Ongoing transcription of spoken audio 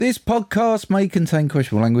This podcast may contain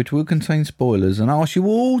questionable language, will contain spoilers, and ask you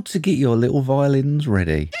all to get your little violins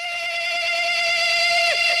ready.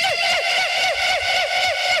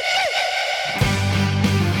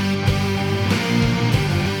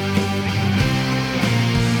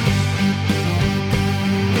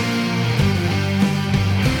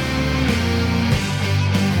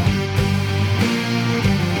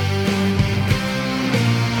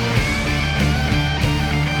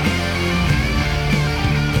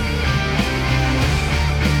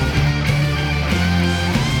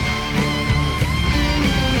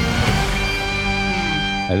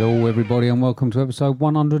 Hello everybody and welcome to episode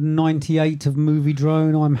 198 of Movie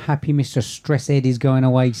Drone. I'm happy Mr. Stresshead is going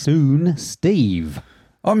away soon. Steve.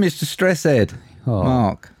 I'm Mr. Stresshead,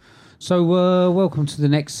 Mark. So welcome to the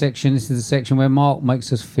next section. This is the section where Mark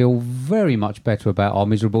makes us feel very much better about our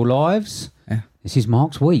miserable lives. Yeah. This is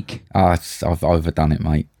Mark's week. I've overdone it,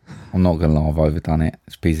 mate. I'm not going to lie, I've overdone it.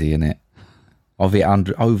 It's busy, innit? I've hit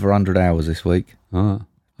over 100 hours this week. Bad,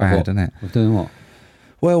 isn't it? Of doing what?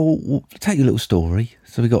 Well, we'll take a little story.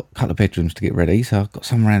 So we got a couple of bedrooms to get ready. So I've got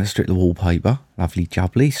some around to strip the wallpaper. Lovely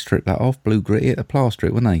jubbly. Strip that off. Blue gritty at the plaster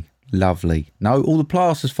it, wasn't he? Lovely. No, all the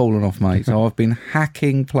plaster's fallen off, mate. So I've been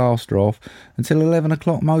hacking plaster off until 11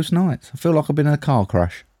 o'clock most nights. I feel like I've been in a car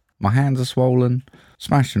crash. My hands are swollen.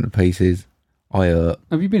 Smashed into pieces. I hurt.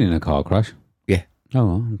 Have you been in a car crash? Yeah.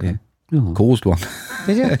 Oh, okay. Yeah. Oh. Caused one.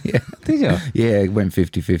 Did you? Yeah. Did you? Yeah, it went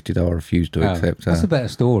 50-50 though. I refused to accept. That's a better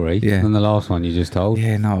story than the last one you just told.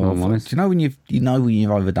 Yeah, no. I'm honest. Do you know when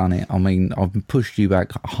you've overdone it? I mean, I've pushed you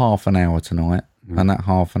back half an hour tonight, and that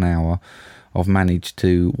half an hour, I've managed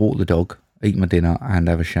to walk the dog, eat my dinner, and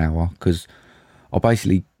have a shower because I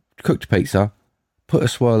basically cooked pizza, put a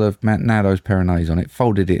swirl of Nando's Peronaise on it,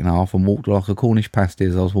 folded it in half, and walked like a Cornish pasty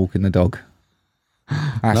as I was walking the dog.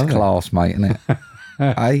 That's class, mate, isn't it?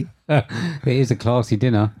 Hey. It is a classy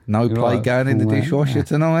dinner. No You're plate right. going in the dishwasher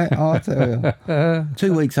tonight, I'll tell you.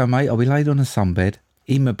 2 weeks ago, mate, I'll be laid on a sunbed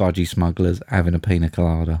in my budgie smugglers having a pina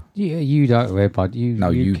colada. Yeah, you don't wear bud. No,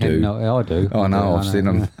 you do. No, I do. Oh, no, I've seen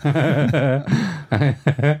them.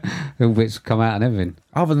 Little bits come out and everything.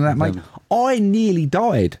 Other than that, mate, I nearly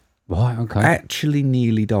died. Right, okay. Actually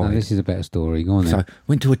nearly Now, died. this is a better story. Go on then. So,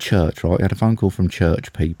 went to a church, right? I had a phone call from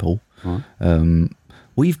church people. Right.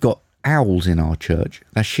 We've got owls in our church.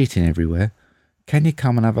 They're shitting everywhere. Can you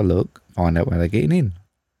come and have a look? Find out where they're getting in.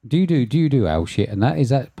 Do you do owl shit and that? Is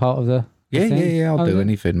that part of the thing? Yeah, I'll do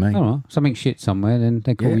anything, mate. All right. Something shit somewhere, then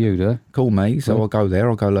they call you, do they? Call me, so Cool. I'll go there.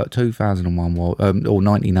 I'll go like 2001 or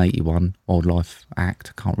 1981 Wildlife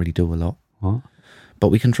Act. Can't really do a lot. What? But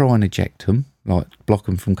we can try and eject them, like block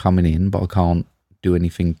them from coming in, but I can't do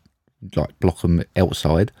anything like block them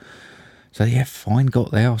outside. So yeah, fine,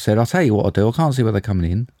 got there. I said, I'll tell you what I'll do. I can't see where they're coming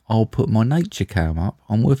in. I'll put my nature cam up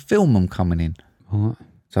and we'll film them coming in. All right.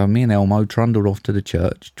 So me and Elmo trundled off to the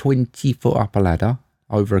church, 20 foot up a ladder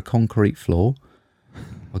over a concrete floor.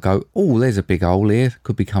 I go, oh, there's a big hole here.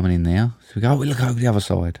 Could be coming in there. So we go, we look over the other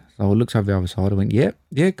side. So I looked over the other side. I went, yeah,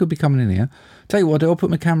 could be coming in here. Tell you what I'll do. I'll put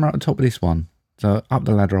my camera up the top of this one. So up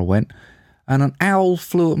the ladder I went. And an owl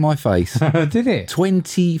flew at my face. Did it?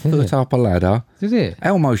 20 foot up a ladder. Did it?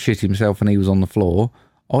 Elmo shit himself and he was on the floor.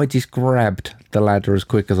 I just grabbed the ladder as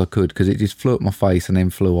quick as I could because it just flew at my face and then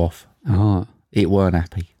flew off. All right. It weren't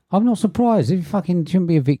happy. I'm not surprised. If you fucking shouldn't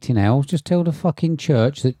be evicting owls, just tell the fucking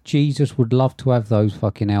church that Jesus would love to have those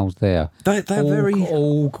fucking owls there. They're very...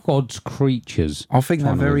 all God's creatures. I think they're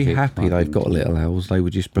Trying to very evict happy they've fucking got little owls. They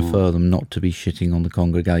would just prefer them not to be shitting on the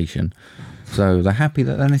congregation. So they're happy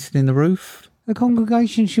that they're nesting in the roof. The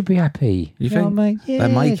congregation should be happy. You know think? what I mean? They're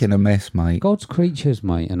Yes. making a mess, mate. God's creatures,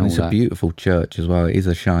 mate, and all It's that. a beautiful church as well. It is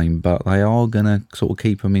a shame, but they are going to sort of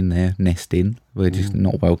keep them in there, nesting. We're just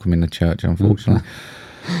not welcome in the church, unfortunately.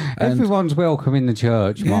 Everyone's welcome in the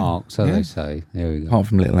church, Mark, so they say. There we go. Apart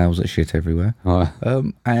from little owls that shit everywhere. Right.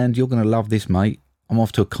 And you're going to love this, mate. I'm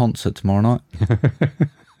off to a concert tomorrow night.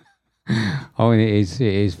 Oh, it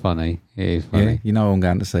is funny. It is funny. Yeah, you know who I'm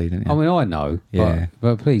going to see, don't you? I mean, I know, Yeah.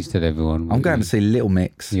 but please tell everyone. I'm going to see Little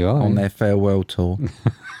Mix You are, on yeah. their farewell tour.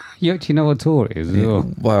 You actually know what tour it is as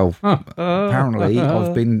well. Well, apparently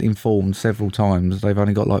I've been informed several times they've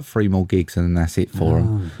only got like 3 more gigs and then that's it for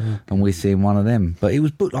them. And we're seeing one of them. But it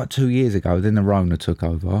was booked like 2 years ago. Then the Rona took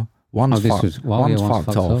over. One's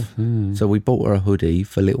fucked off. Yeah. So we bought her a hoodie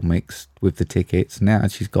for Little Mix with the tickets. Now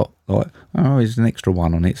she's got like, oh, there's an extra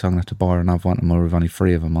one on it. So I'm going to have to buy her another one tomorrow with only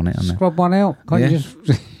 3 of them on it. And Scrub one out. Can't Yeah. you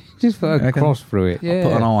just put a cross through it? Yeah.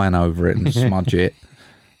 put an iron over it and smudge it.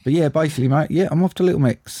 But yeah, basically, mate, yeah, I'm off to Little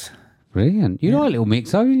Mix. Brilliant. You like Little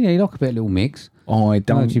Mix, though? Yeah, you like a bit of Little Mix. I Why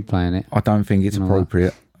don't you playing it? think it's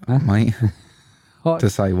appropriate, mate. to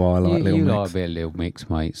say why I like you Little Mix. like a bit of Little Mix,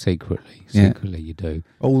 mate. Secretly, Yeah. you do.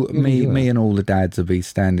 Me and all the dads would be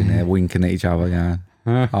standing there winking at each other,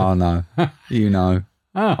 going, "Oh no, you know,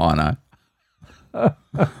 I know."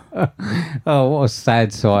 Oh, what a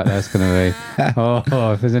sad sight that's going to be.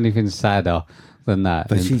 Oh, if there's anything sadder than that,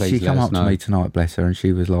 But then she please come let up us know. to me tonight, bless her, and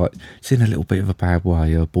she was like, she's in a little bit of a bad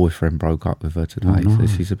way. Her boyfriend broke up with her today, so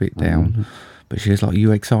she's a bit down. But she was like,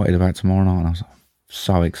 "You excited about tomorrow night?" And I was like,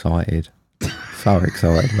 "So excited, so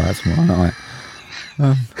excited about tomorrow night."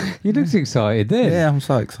 You looked excited then. Yeah, I'm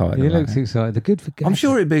so excited. You about looked it. excited. The good for I'm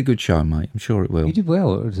sure it'd be a good show, mate. I'm sure it will. You did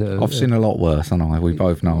well. It was, I've seen a lot worse, haven't I? We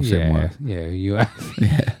both know I've seen worse. Yeah, you have.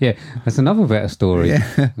 Yeah, that's another better story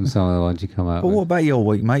than some of the ones you come out But with. what about your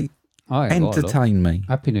week, mate? I ain't got a lot. Entertain me.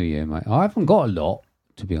 Happy New Year, mate. I haven't got a lot,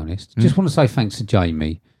 to be honest. Just want to say thanks to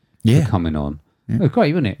Jamie Yeah. for coming on. It was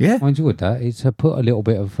great, wasn't it? Yeah. I enjoyed that. It's put a little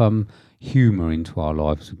bit of humour into our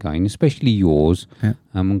lives again, especially yours. Yeah.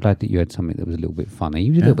 I'm glad that you had something that was a little bit funny.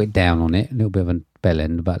 You was a little bit down on it, a little bit of a bell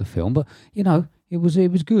end about the film, but you know, it was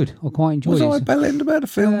good. I quite enjoyed Was it. I bell end about the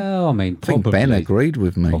film? Well, I mean, I think probably. Ben agreed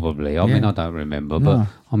with me. Probably. I mean, I don't remember, but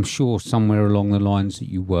I'm sure somewhere along the lines that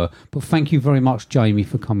you were. But thank you very much, Jamie,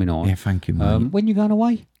 for coming on. Yeah, thank you, mate. When you going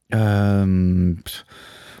away?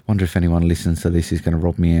 Wonder if anyone listens to this is going to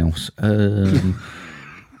rob me else.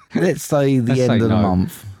 Let's say the Let's end say of the no.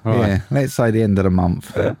 month. Right. Yeah, let's say the end of the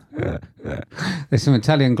month. There's some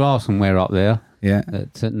Italian glassware up there Yeah.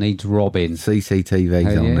 that needs robbing.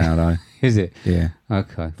 CCTV's Oh, on yeah. now, though. Is it? Yeah.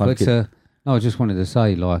 Okay. Like But no, I just wanted to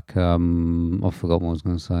say, like, I forgot what I was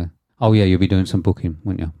going to say. Oh, yeah, you'll be doing some booking,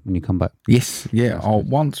 won't you, when you come back? Yes, yeah.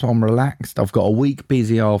 Once I'm relaxed, I've got a week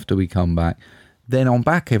busy after we come back. Then I'm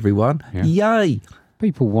back, everyone. Yeah. Yay!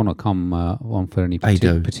 People want to come on for any They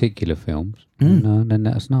do. particular films. And, then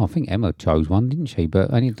let us know. I think Emma chose one, didn't she?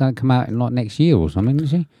 But only don't come out in like next year or something, didn't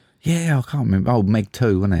she? Yeah, I can't remember. Oh, Meg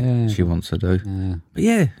 2, wasn't it? Yeah. She wants to do. Yeah. But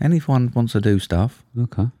yeah, anyone wants to do stuff,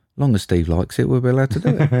 Okay. long as Steve likes it, we'll be allowed to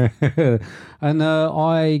do it. And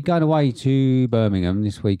I going away to Birmingham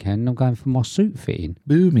this weekend. I'm going for my suit fitting.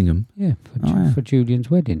 Birmingham. Yeah, for Julian's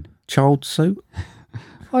wedding. Child suit.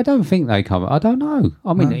 I don't think they come. I don't know.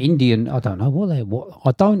 I mean, Indian. I don't know what.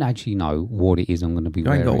 I don't actually know what it is I'm going to be You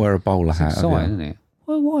wearing. ain't got to wear a bowler It's hat, have you? exciting, isn't it?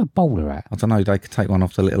 Well, why a bowler hat? I don't know, they could take one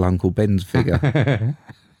off the little Uncle Ben's figure.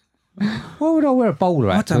 Why would I wear a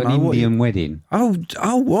bowler hat to don't an know what Indian wedding? oh,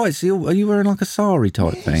 right. So are you wearing like a sari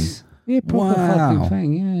type thing? Yeah, proper Wow. fucking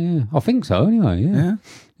thing. Yeah. I think so. Anyway, Yeah.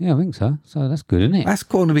 Yeah, I think so. So that's good, isn't it? That's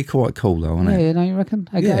going to be quite cool, though, isn't it? Yeah, don't you reckon?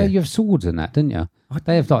 Yeah. You have swords and that, didn't you?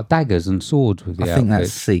 They have like daggers and swords with the I think that's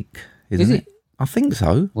outfits. Sikh, isn't Is it? I think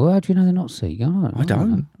so. Well, how do you know they're not Sikh? I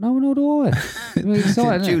don't. No, nor do I. Really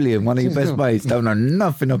excited, isn't it? Julian, one of your best mates, don't know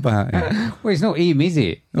nothing about it. Well, it's not him, is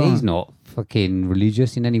it? He's not fucking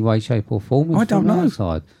religious in any way, shape, or form. It's I don't from the know.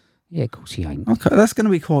 outside. Yeah, of course he ain't. Okay, that's going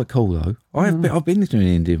to be quite cool, though. I've been to an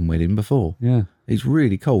Indian wedding before. Yeah. It's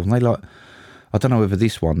really cool. And they I don't know whether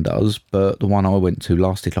this one does, but the one I went to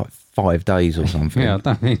lasted like 5 days or something. Yeah, I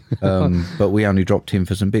don't mean. But we only dropped in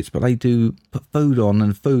for some bits. But they do put food on,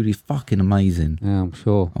 and food is fucking amazing. Yeah, I'm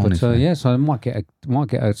sure. Honestly. But so I might get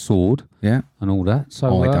a sword Yeah. and all that.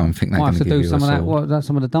 So I don't think they're might have gonna to give do you some a of that. sword. What, that's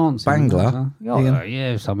some of the dancing. Bangla?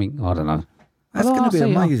 Yeah, something. I don't know. That's going to be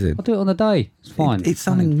amazing. I'll do it on the day. It's fine. It's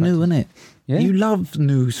something new, isn't it? Yeah. You love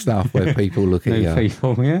new stuff where people look at New you.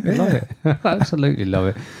 people, yeah. Love it. Absolutely love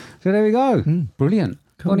it. So there we go. Brilliant.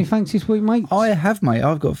 Got any thanks this week, mate? I have, mate.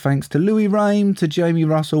 I've got thanks to Louis Rame, to Jamie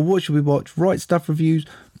Russell, What Should We Watch, Right Stuff Reviews,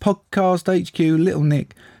 Podcast HQ, Little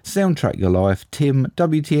Nick, Soundtrack Your Life, Tim,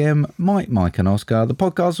 WTM, Mike and Oscar, the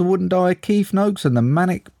podcast that wouldn't die, Keith Noakes, and the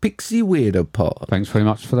Manic Pixie Weirdo Pod. Thanks very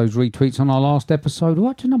much for those retweets on our last episode.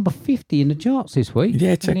 We're up to number 50 in the charts this week.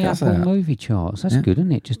 Yeah, check in the us Apple out. movie charts. That's good,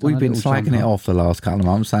 isn't it? Just We've been slagging it off the last couple of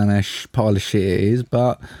months, saying how pile of shit it is,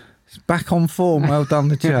 but it's back on form. Well done,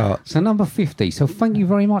 the chart. So number 50. So thank you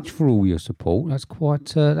very much for all your support. That's quite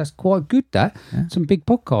good. Some big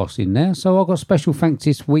podcasts in there. So I've got special thanks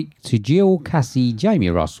this week to Jill, Cassie, Jamie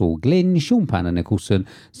Russell, Glyn, Sean Panner Nicholson,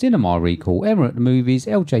 Cinema Recall, Emma at the Movies,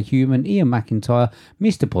 LJ Human, Ian McIntyre,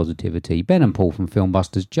 Mr. Positivity, Ben and Paul from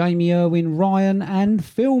Filmbusters, Jamie Irwin, Ryan, and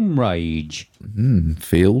Film Rage.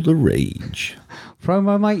 Feel the rage.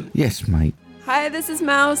 Promo, mate. Yes, mate. Hi, this is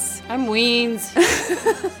Mouse. I'm Weens.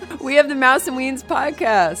 We have the Mouse and Weens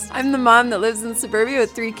podcast. I'm the mom that lives in suburbia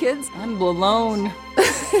with 3 kids. I'm Balone.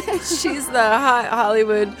 She's the hot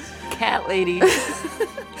Hollywood. Cat lady.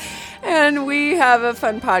 And we have a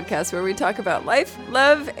fun podcast where we talk about life,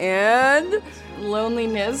 love, and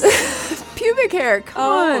Loneliness. pubic hair. Come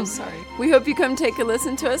on. Sorry. We hope you come take a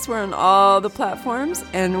listen to us. We're on all the platforms,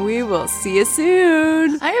 and we will see you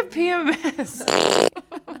soon. I have PMS.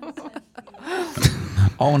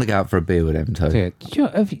 I want to go out for a beer with them too. Yeah.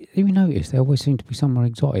 Have you noticed they always seem to be somewhere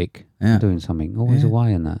exotic Yeah. doing something, always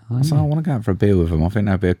away in that. So I want to go out for a beer with them. I think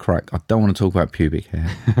that'd be a crack. I don't want to talk about pubic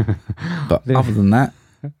hair. But other than that,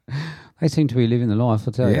 They seem to be living the life,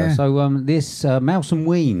 I tell Yeah. you. So this Mouse and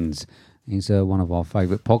Weens is one of our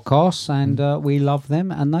favourite podcasts, and we love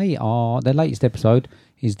them. And their latest episode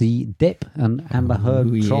is the Depp and Amber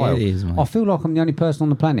Heard yeah, trial. it is, mate. I feel like I'm the only person on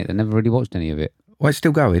the planet that never really watched any of it. well, it's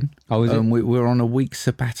still going. Oh, is it? We're on a week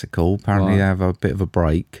sabbatical. Apparently, Right. they have a bit of a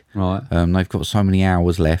break. Right. They've got so many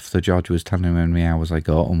hours left. The judge was telling them how many hours they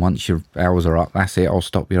got, and once your hours are up, that's it. I'll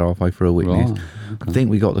stop you halfway through a witness. Right, I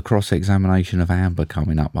think we got the cross-examination of Amber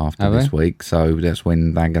coming up after Have this we? week, so that's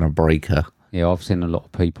when they're going to break her. Yeah, I've seen a lot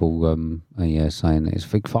of people saying it's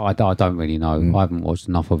big. I don't really know. I haven't watched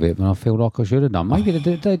enough of it, but I feel like I should have done. Maybe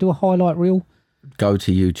they do a highlight reel. Go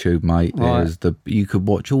to YouTube, mate. Right. You could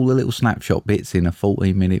watch all the little snapshot bits in a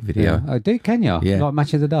 14-minute video. Oh, can you? Yeah. Like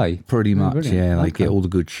Match of the Day? Pretty much, brilliant. yeah. They Okay. get all the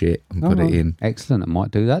good shit and put it in. Excellent. I might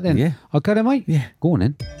do that then. Yeah. Okay then, mate. Yeah. Go on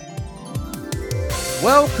then.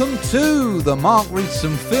 Welcome to the Mark reads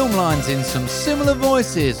some film lines in some similar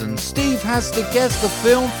voices, and Steve has to guess the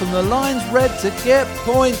film from the lines read to get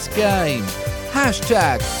points game.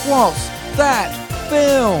 Hashtag what's that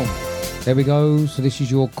film? There we go. So this is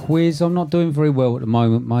your quiz. I'm not doing very well at the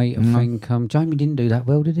moment, mate. I think Jamie didn't do that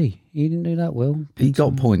well, did he? He didn't do that well. He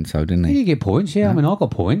got points, though, didn't He he? did get points, yeah. I mean, I got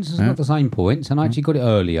points. It's not the same points, and I actually got it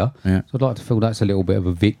earlier. Yeah. So I'd like to feel that's a little bit of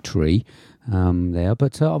a victory there.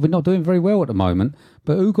 But I've been not doing very well at the moment.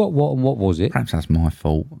 But who got what and what was it? Perhaps that's my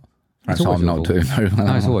fault. Perhaps always I'm your not fault. doing very well.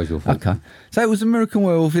 No, it's always your fault. Okay. So it was American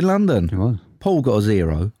Werewolf in London. It was. Paul got a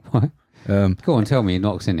 0. What? Go on, tell me you're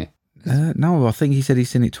not in it. No, I think he said he's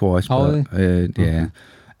seen it twice. Oh, But, yeah.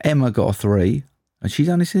 Emma got a 3. And she's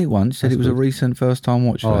only seen it once. Said That's it was a good. recent first time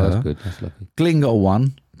watch for Oh, her. that's good. That's lucky. Glyn got a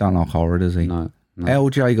 1. Don't like horror, does he? No.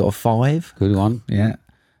 LJ got a 5. Good one. Yeah.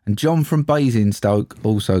 And John from Basingstoke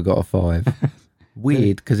also got a 5.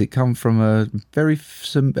 Weird, because it come from a very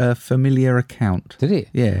familiar account. Did it?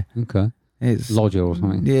 Yeah. Okay. It's Lodger or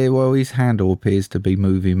something. Yeah, well, his handle appears to be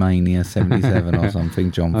Movie Mania 77 or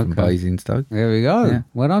something, John from Okay. Basingstoke. There we go. Yeah.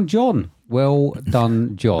 Well done, John. Well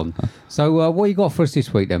done, John. So what you got for us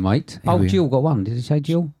this week then, mate? Here Oh, we are. Jill got one. Did he say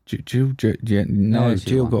Jill? Jill, no, Yeah, she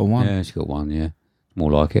Jill got a 1. Yeah, she got one, yeah.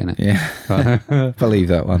 More like it, isn't it? Yeah. Believe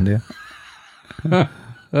that one, dear. Yeah.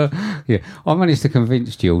 I managed to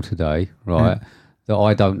convince Jill today, right, that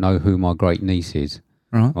I don't know who my great niece is.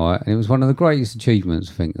 Right. Right, and it was one of the greatest achievements,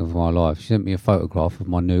 I think, of my life. She sent me a photograph of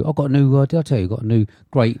my new. I've got a new. Did I tell you? Got a new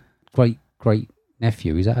great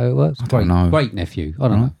nephew. Is that how it works? I don't know. Great nephew. I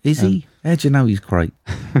don't know. Is he? How'd you know he's great?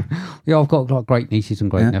 Yeah, I've got like great nieces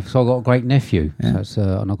and great Yeah. nephews. So I've got a great nephew. Yeah. So it's,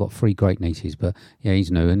 and I've got 3 great nieces. But yeah,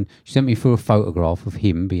 he's new. And she sent me through a photograph of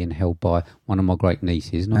him being held by one of my great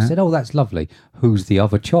nieces. And I said, "Oh, that's lovely. Who's the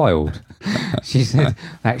other child?" She said,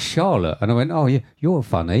 "That's Charlotte." And I went, "Oh, yeah, you're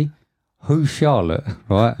funny. Who's Charlotte?"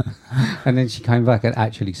 Right? And then she came back and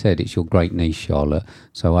actually said, "It's your great niece, Charlotte."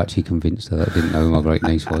 So I actually convinced her that I didn't know who my great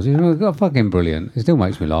niece was. It was fucking brilliant. It still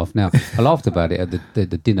makes me laugh now. I laughed about it at the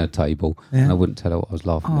dinner table, and I wouldn't tell her what I was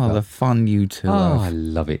laughing Oh, about. the fun you two Oh, I have.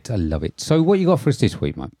 love it. I love it. So what you got for us this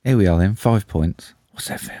week, mate? Here we are then, 5 points. What's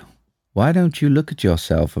that film? Why don't you look at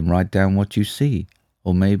yourself and write down what you see?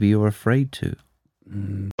 Or maybe you're afraid to.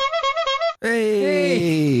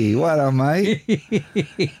 Hey, well done, mate.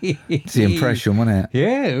 It's the impression, wasn't it?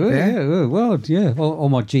 Yeah. Well, yeah. Or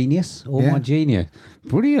my genius. Or Yeah. my genius.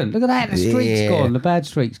 Brilliant. Look at that. The streak's Yeah. gone. The bad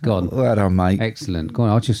streak's gone. Well done, mate. Excellent. Go on.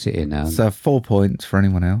 I'll just sit here now. So 4 points for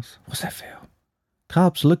anyone else. What's that film?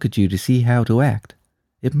 Cops look at you to see how to act.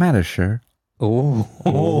 It matters, sure.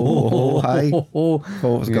 Oh, hey.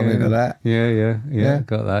 Thought was going into that. Yeah. Yeah.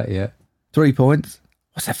 Got that, yeah. 3 points.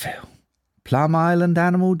 What's that film? Plum Island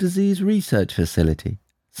Animal Disease Research Facility.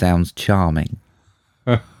 Sounds charming.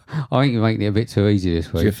 I think you're making it a bit too easy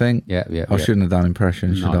this week. Do you think? Yeah. I shouldn't have done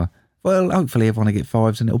impressions, should No. I? Well, hopefully everyone will get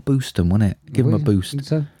 5s and it'll boost them, won't it? Give them a boost. Think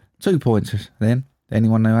so? 2 points then.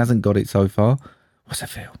 Anyone who hasn't got it so far. What's that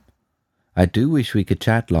film? I do wish we could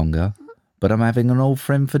chat longer, but I'm having an old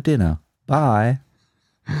friend for dinner. Bye.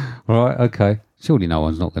 Right, okay. Surely no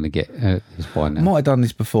one's not going to get this by I now. might have done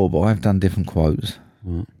this before, but I've done different quotes.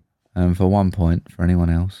 For 1 point for anyone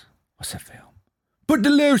else. What's that film? Put the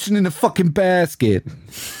lotion in the fucking basket.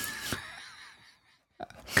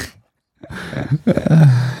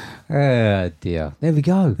 Oh dear. There we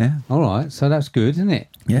go. Yeah. All right. So that's good, isn't it?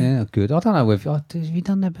 Yeah. Good. I don't know if have you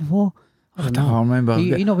done that before? I don't know. I remember.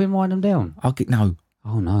 You not been writing them down? I'll get no.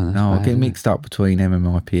 Oh no. That's No, I bad, get isn't it? mixed up between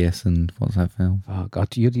MMIPS and what's that film? Oh God,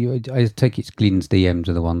 I take it's Glyn's DMs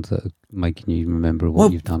are the ones that are making you remember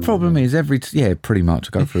what you've done. The problem is pretty much I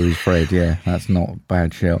go through his thread. Yeah, that's not a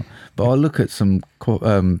bad shout. But I look at some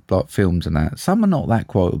like films and that. Some are not that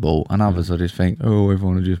quotable, and others I just think, oh,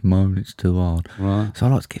 everyone will just moan it's too hard. Right. So I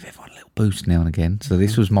like to give everyone a little boost now and again. So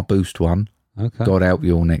this was my boost one. Okay. God help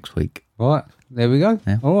you all next week. Right. There we go.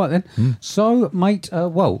 Yeah. All right then. So, mate,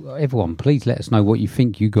 everyone, please let us know what you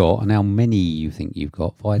think you got and how many you think you've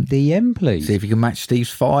got via DM, please. See if you can match Steve's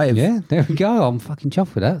 5. Yeah, there we go. I'm fucking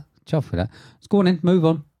chuffed with that. Let's go on then. Move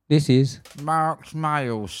on. This is Mark's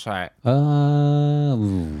mail set.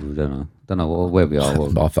 don't know where we are.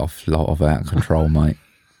 I've out of control, mate.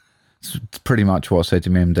 It's pretty much what I said to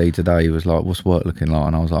my MD today. He was like, "What's work looking like?"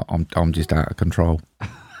 And I was like, "I'm just out of control.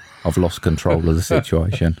 I've lost control of the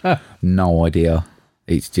situation. No idea.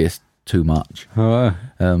 It's just too much." So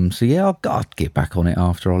yeah, I've got to get back on it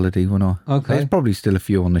after holiday, won't I? Okay. There's probably still a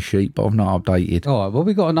few on the sheet, but I've not updated. All right. Well,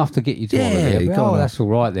 we got enough to get you to Yeah, holiday. you got enough. That's all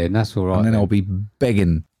right then. That's all right. And then then. I'll be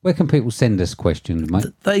begging. Where can people send us questions, mate?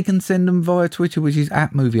 They can send them via Twitter, which is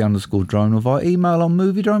 @movie_drone, or via email on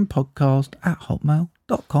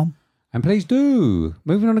moviedronepodcast@hotmail.com. And please do.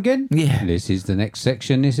 Moving on again. Yeah. This is the next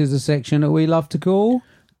section. This is the section that we love to call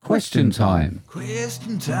Question Time.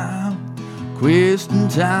 Question time, question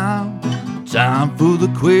time. Time for the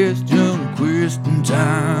question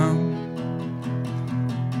time.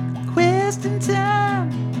 Question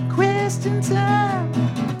time, question time.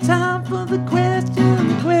 Time for the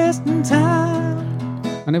question time.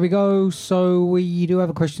 And there we go. So we do have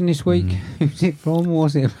a question this week. Who's it from?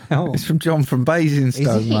 What's it about? It's from John from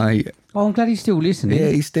Basingstoke, Is it? mate. Oh, I'm glad he's still listening. Yeah,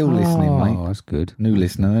 he's still listening, mate. Oh, that's good. New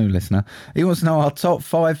listener. He wants to know our top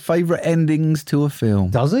 5 favourite endings to a film.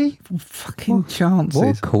 Does he? Fucking chances.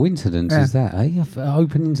 What coincidence is that, eh?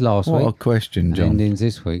 Openings last What a week. question, and John. endings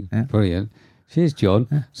this week. Yeah. Brilliant. Cheers,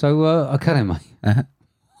 John. So, okay, mate.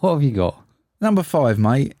 What have you got? Number 5,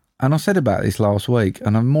 mate. And I said about this last week,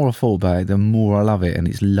 and the more I thought about it, the more I love it, and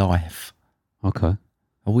it's Life. Okay.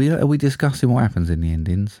 Are we discussing what happens in the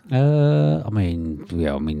endings? I mean,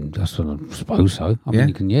 that's what I suppose so. I mean,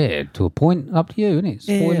 you can, to a point, up to you, isn't it?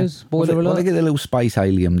 Spoilers, spoiler Well, alert. they get the little space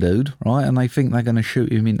alien dude, right? And they think they're going to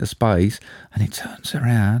shoot him into space, and it turns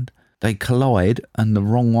around. They collide, and the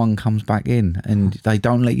wrong one comes back in, and they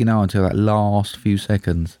don't let you know until that last few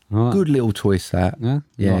seconds. Right. Good little twist, that. Yeah,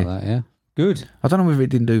 Yeah. like that, yeah. Good. I don't know whether it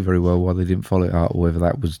didn't do very well, why they didn't follow it up, or whether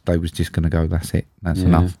they was just going to go, that's it, that's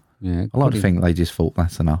enough. Yeah, I like to think they just thought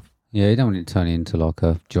that's enough. Yeah, you don't want it to turn it into like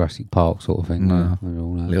a Jurassic Park sort of thing. No. Yeah,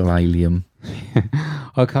 all that. Little alien.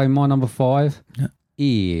 Okay, my number 5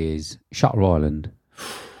 is Shutter Island.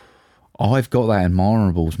 I've got that in my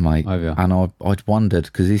honourables, mate. Have you? And I'd wondered,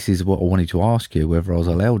 because this is what I wanted to ask you, whether I was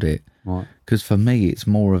allowed it. Right. Because for me, it's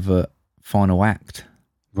more of a final act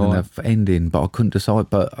than Right. a ending, but I couldn't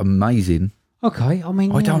decide. But amazing. Okay, I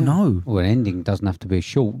mean... I don't know. Well, an ending doesn't have to be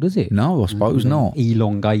short, does it? No, I suppose not.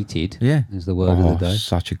 Elongated Yeah. is the word of the day.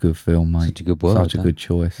 Such a good film, mate. Such a good word, Such a that. good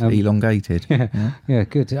choice. Elongated. Yeah,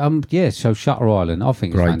 good. Yeah, so Shutter Island, I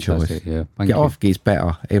think it's Great fantastic. choice. Yeah, thank Yeah, you. I think it's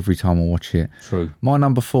better every time I watch it. True. My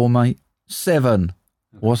number 4, mate. 7.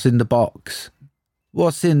 What's in the box?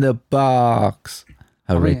 What's in the box?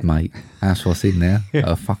 A red, mate. That's what's in there.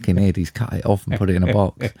 A fucking head. He's cut it off and put it in a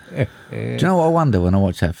box. Do you know what I wonder when I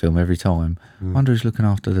watch that film every time? I wonder who's looking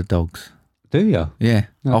after the dogs. Do you? Yeah.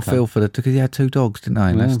 I Okay. feel for because he had 2 dogs, didn't they?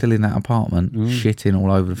 And they're still in that apartment, shitting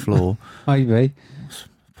all over the floor. Maybe.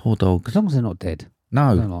 Poor dogs. As long as they're not dead.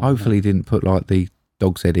 No, don't like hopefully he didn't put like the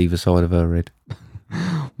dog's head either side of her head.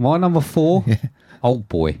 My number 4, Old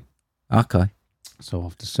Boy. Okay. So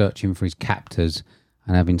after searching for his captors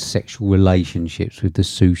and having sexual relationships with the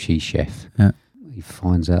sushi chef, he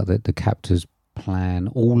finds out that the captor's plan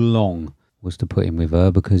all along was to put him with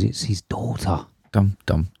her because it's his daughter. Dum,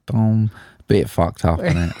 dum, dum. Bit fucked up,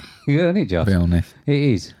 isn't it? Yeah, isn't it, To Josh? be honest. It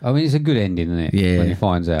is. I mean, it's a good ending, isn't it? Yeah. When he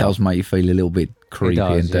finds out. It does make you feel a little bit creepy It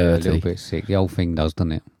does, and yeah, dirty. a little bit sick. The whole thing does,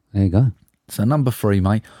 doesn't it? There you go. So number 3,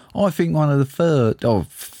 mate. I think one of the first,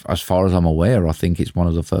 as far as I'm aware, I think it's one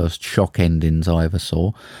of the first shock endings I ever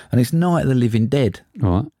saw. And it's Night of the Living Dead. All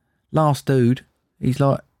right. Last dude, he's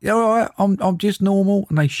like, yeah, all right, I'm just normal.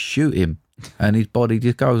 And they shoot him. And his body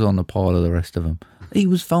just goes on the pile of the rest of them. He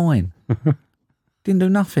was fine. Didn't do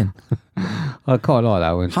nothing. I quite like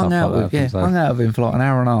that when Hung stuff out like with, that. yeah, happens, hung out with him for like an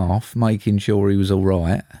hour and a half, making sure he was all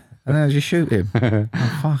right. And then I just shoot him. Oh,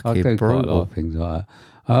 I fucking do quite brutal. like things like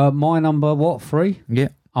that. My number, 3? Yeah.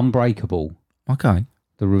 Unbreakable. Okay.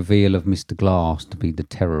 the reveal of Mr. Glass to be the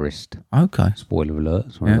terrorist. Okay. Spoiler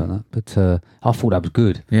alert, sorry Yeah. about that. But I thought that was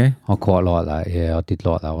good. Yeah. I quite like that. Yeah, I did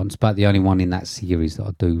like that one. It's about the only one in that series that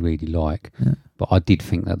I do really like. Yeah. But I did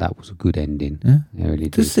think that was a good ending. Yeah. I really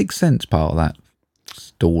The did. Sixth Sense part of that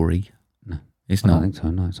story. No. It's I don't not. think so.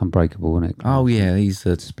 No, it's Unbreakable, isn't it? Oh, yeah, he's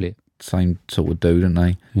the Split. same sort of dude, aren't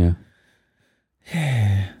they? Yeah.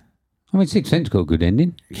 Yeah. I mean, Sixth Sense got a good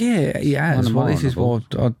ending. Yeah, he has. One Well, of this is mine, what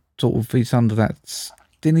I sort of, he's under that.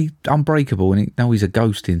 Didn't he? Unbreakable, and now he's a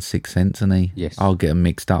ghost in Sixth Sense, isn't he? Yes. I'll get him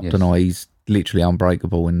mixed up, Yes. don't I? He's literally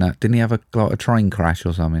unbreakable in that. Didn't he have a train crash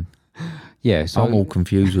or something? Yeah, so I'm all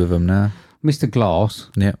confused with him now. Mr. Glass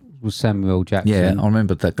Yeah. was Samuel Jackson. Yeah, I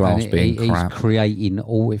remember that glass And being he's crap. creating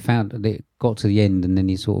all. It found that it got to the end, and then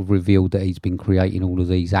he sort of revealed that he's been creating all of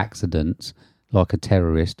these accidents like a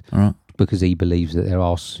terrorist Right. because he believes that there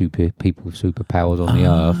are people with superpowers on the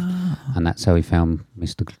earth, and that's how he found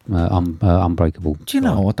Mr. Unbreakable. Do you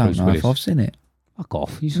know? I don't Bruce know Willis. if I've seen it. Fuck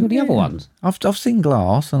off! You saw the other ones. I've seen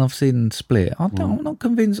Glass and I've seen Split. I'm not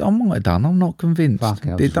convinced. I might have done. I'm not convinced. Fuck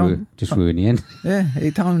it! It don't. Just ruin the end. Yeah,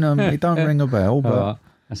 it don't. It don't ring a bell. But All right,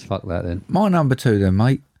 let's fuck that then. my number 2, then,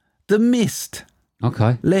 mate. The Mist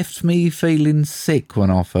Okay. left me feeling sick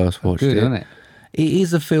when I first watched Good, it. isn't it? It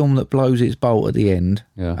is a film that blows its bolt at the end,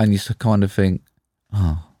 Yeah. and you kind of think,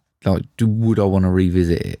 would I want to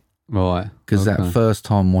revisit it? Right. Because okay. that first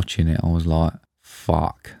time watching it, I was like,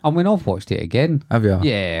 fuck. I mean, I've watched it again. Have you?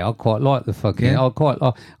 Yeah, I quite like the fucking. Yeah.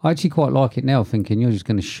 I actually quite like it now. Thinking you're just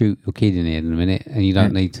going to shoot your kid in it in a minute, and you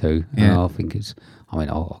don't need to. Yeah. And I think it's. I mean,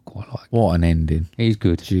 I quite like. What an ending. It. He's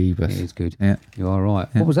good. Jeebus. It is good. Yeah. You are right.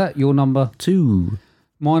 What was that? Your number? 2.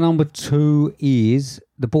 My number 2 is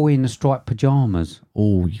The Boy in the Striped Pajamas.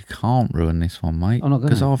 Oh, you can't ruin this one, mate. I'm not gonna.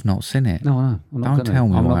 Because I've not seen it. No, I'm not Don't gonna, tell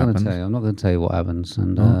me I'm what not gonna happens. tell you. I'm not going to tell you what happens.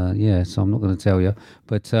 And so I'm not going to tell you.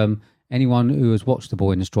 But anyone who has watched The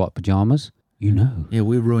Boy in the Striped Pajamas, you know. Yeah,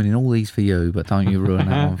 we're ruining all these for you, but don't you ruin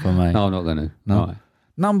that one for me. No, I'm not going to. No. Right.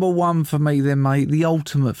 Number 1 for me then, mate, the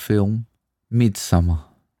ultimate film, Midsummer.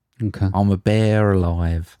 Okay. I'm a bear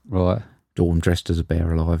alive. Right. Or I'm dressed as a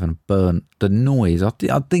bear alive and burnt. The noise, I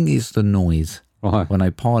think it's the noise. Right. When they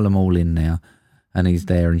pile them all in now and he's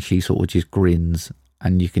there and she sort of just grins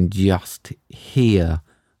and you can just hear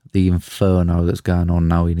the inferno that's going on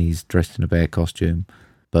knowing he's dressed in a bear costume,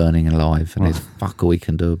 burning alive, and there's fuck all he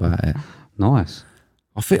can do about it. Nice.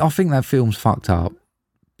 I think that film's fucked up,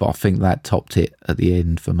 but I think that topped it at the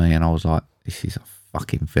end for me, and I was like, this is a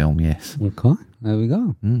fucking film, yes. Okay. There we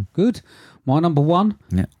go. Good. My number 1,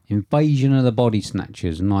 Yeah. Invasion of the Body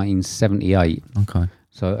Snatchers, 1978. Okay.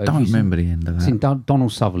 So Don't remember the end of It's that. in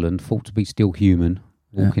Donald Sutherland, thought to be still human,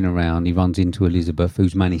 walking around. He runs into Elizabeth,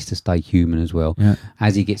 who's managed to stay human as well. Yeah.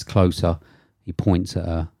 As he gets closer, he points at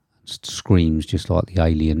her, screams just like the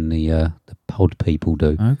alien, the pod people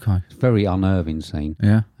do. Okay. It's a very unnerving scene.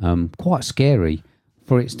 Yeah. Quite scary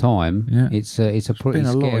for its time. Yeah. It's a pretty Been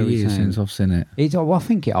a scary lot of years scene. since I've seen it. I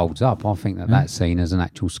think it holds up. I think that scene as an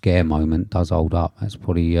actual scare moment does hold up. That's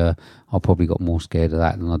probably I probably got more scared of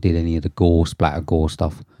that than I did any of the splatter gore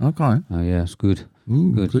stuff. Okay. Oh yeah, it's good.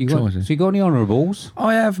 Ooh, Good. good You got, choices. so you got any honourables?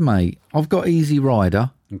 I have, mate. I've got Easy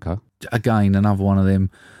Rider. Okay. Again, another one of them.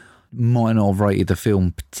 Might not have rated the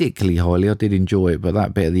film particularly highly. I did enjoy it, but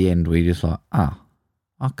that bit at the end where you're just like,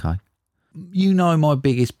 okay. You know my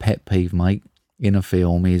biggest pet peeve, mate, in a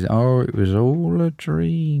film is, it was all a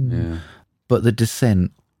dream. Yeah. But the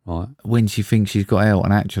descent, Right. when she thinks she's got out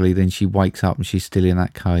and actually then she wakes up and she's still in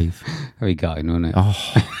that cave. Very gutting, wasn't it?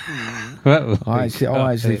 Oh, I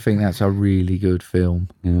actually think that's a really good film.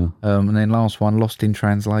 Yeah. And then last one, Lost in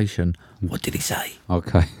Translation. What did he say?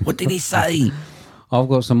 Okay. What did he say? I've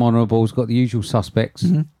got some honourables. Got the usual suspects.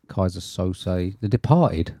 Kaiser Sose, The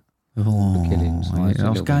Departed. Oh, Killings. yeah, It's a I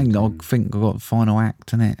was little going. I bit- think I got the final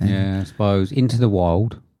act in it. Yeah, I suppose. Into the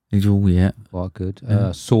Wild. It's all yeah. Quite good.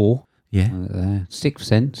 Saw. Yeah. There. Sixth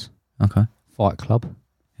Sense. Okay. Fight Club.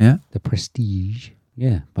 Yeah. The Prestige.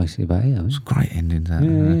 Yeah, basically about it. I It's mean. great endings. That, Yeah,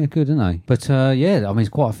 isn't it? yeah, good, isn't they? But yeah, I mean, there's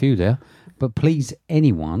quite a few there. But please,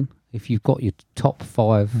 anyone, if you've got your top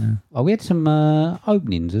 5. Oh, we had some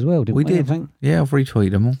openings as well, didn't we? We did. I think. Yeah, I've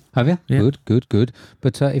retweeted them all. Have you? Yeah. Good.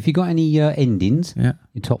 But if you got any endings, Yeah.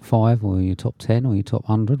 your top 5 or your top 10 or your top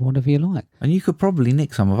 100, whatever you like. And you could probably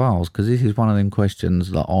nick some of ours because this is one of them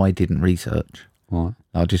questions that I didn't research. Right.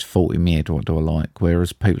 I just thought in my head, what do I like?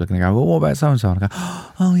 Whereas people are going to go, well, what about so-and-so? And I go,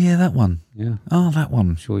 oh, yeah, that one. Yeah, Oh, that one.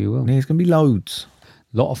 I'm sure you will. Yeah, it's going to be loads.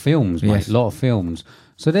 Lot of films, mate. Yes. Lot of films.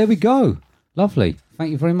 So there we go. Lovely.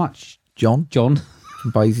 Thank you very much, John? John.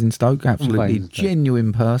 from Basingstoke. Absolutely Basingstoke.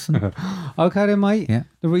 genuine person. Okay then, mate. Yeah.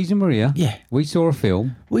 The reason we're here. Yeah. We saw a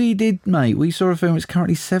film. We did, mate. We saw a film. It's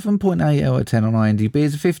currently 7.8 out of 10 on IMDb.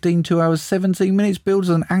 It's a 2 hours, 17 minutes. Builds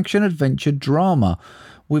an action-adventure drama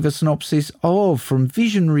with a synopsis of, from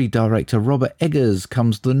visionary director Robert Eggers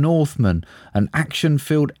comes The Northman, an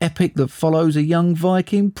action-filled epic that follows a young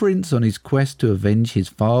Viking prince on his quest to avenge his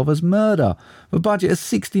father's murder. The budget of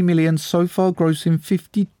 60 million, so far grossing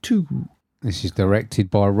 52. This is directed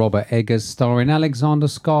by Robert Eggers, starring Alexander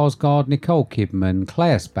Skarsgård, Nicole Kidman,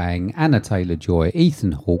 Claire Spang, Anna Taylor-Joy,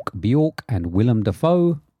 Ethan Hawke, Bjork and Willem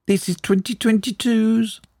Dafoe. This is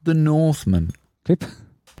 2022's The Northman. Clip.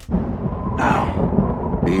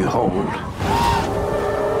 Behold.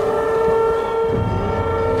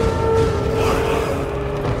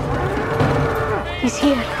 He's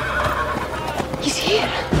here. He's here.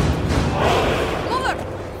 Mother!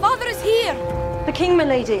 Father is here! The king,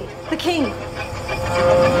 milady. The king.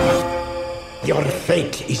 Your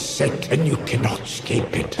fate is set and you cannot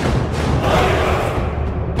escape it.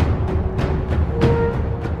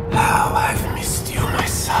 How I've missed you, my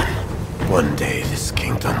son. One day this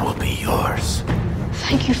kingdom will be yours.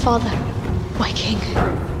 Thank you, Father. My king.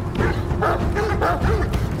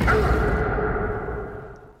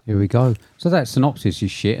 Here we go. So that synopsis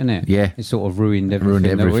is shit, isn't it? Yeah. It sort of ruined everything. Ruined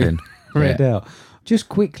that we everything. read out. Just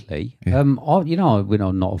quickly, I'm not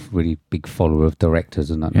a really big follower of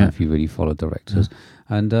directors, and I don't know if you really follow directors.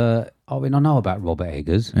 And I know about Robert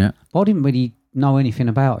Eggers, but I didn't really know anything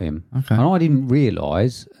about him. Okay. And I didn't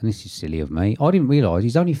realise, and this is silly of me, I didn't realise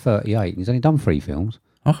he's only 38 and he's only done 3 films.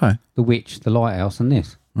 Okay. The Witch, The Lighthouse and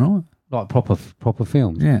this. Right. Like proper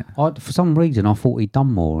films. Yeah. For some reason, I thought he'd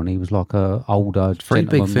done more, and he was like a older 3 big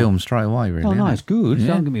gentleman. films straight away, really. Oh, no, isn't it's it? good. Yeah.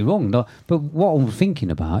 Don't get me wrong. No, but what I'm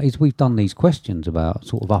thinking about is we've done these questions about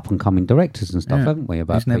sort of up and coming directors and stuff, Yeah. haven't we?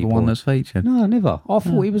 About He's never people. one that's featured. No, never. I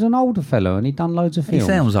thought he was an older fellow and he'd done loads of He films.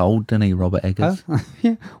 sounds old, doesn't he, Robert Eggers?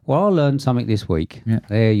 Yeah. Well, I learned something this week. Yeah.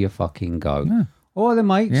 There you fucking go. Yeah. All right then,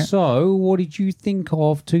 mate. Yeah. So, what did you think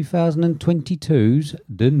of 2022's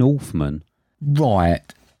The Northman? Right.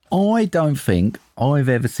 I don't think I've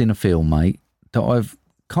ever seen a film, mate, that I've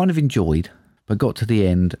kind of enjoyed, but got to the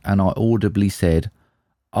end and I audibly said,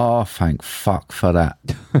 oh, thank fuck for that.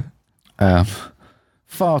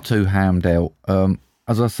 Far too hammed out.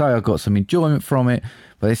 As I say, I got some enjoyment from it,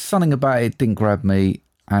 but there's something about it didn't grab me,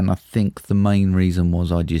 and I think the main reason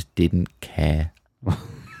was I just didn't care.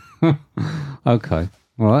 Okay.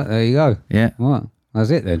 All right, there you go. Yeah. All right. That's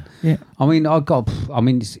it then. Yeah. I mean,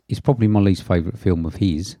 it's probably my least favourite film of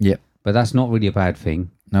his. Yeah. But that's not really a bad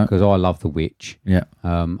thing. No. Because I love The Witch. Yeah.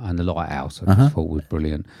 And The Lighthouse, I just thought was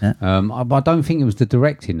brilliant. Yeah. But I don't think it was the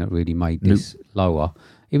directing that really made this lower.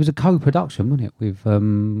 It was a co-production, wasn't it, with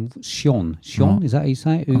Sean. Sean, is that how you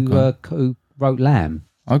say it? Who wrote Lamb.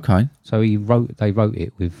 Okay. So they wrote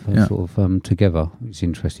it with sort of together. It's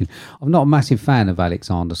interesting. I'm not a massive fan of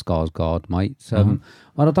Alexander Skarsgård, mate.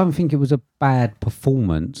 But I don't think it was a bad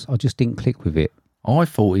performance. I just didn't click with it. I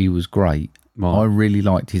thought he was great. Right. I really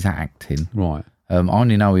liked his acting. Right. I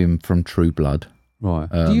only know him from True Blood. Right.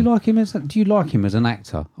 Do you like him as an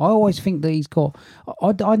actor? I always think that he's got.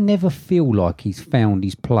 I never feel like he's found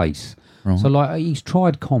his place. Right. So like he's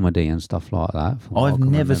tried comedy and stuff like that. I've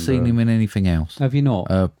never seen him in anything else. Have you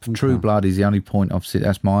not? True Blood is the only point I've seen.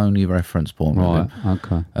 That's my only reference point. Right.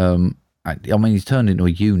 Okay. I mean, he's turned into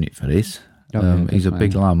a unit for this. He's a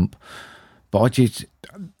big lump. But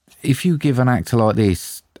if you give an actor like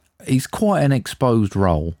this, he's quite an exposed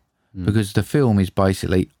role because the film is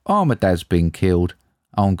basically, my dad's been killed.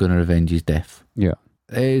 I'm going to avenge his death. Yeah.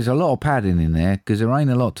 There's a lot of padding in there because there ain't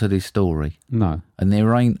a lot to this story. No. And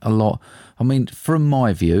there ain't a lot. I mean, from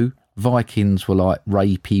my view, Vikings were like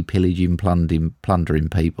rapey, pillaging, plundering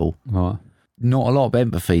people. Right. Not a lot of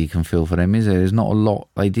empathy you can feel for them, is there? There's not a lot.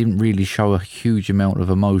 They didn't really show a huge amount of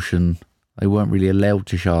emotion. They weren't really allowed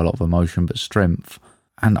to show a lot of emotion, but strength.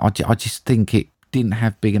 And I just think it didn't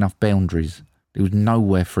have big enough boundaries. There was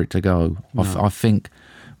nowhere for it to go. No. I think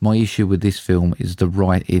my issue with this film is the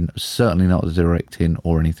writing, certainly not the directing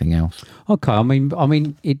or anything else. Okay, I mean,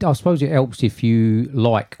 I suppose it helps if you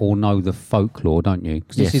like or know the folklore, don't you?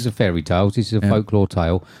 Because this is a fairy tale. This is a folklore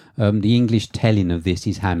tale. The English telling of this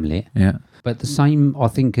is Hamlet. Yeah. But the same, I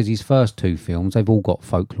think, as his first 2 films, they've all got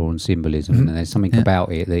folklore and symbolism, and there's something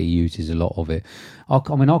about it that he uses a lot of it. I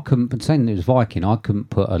couldn't, saying it was Viking, I couldn't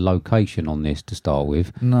put a location on this to start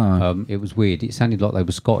with. No. It was weird. It sounded like they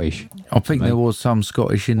were Scottish. I think there was some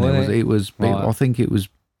Scottish in there. I think it was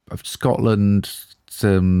Scotland,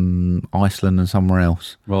 Iceland and somewhere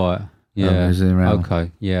else. Right. Yeah. Around.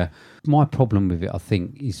 Okay. Yeah. My problem with it, I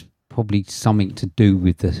think, is probably something to do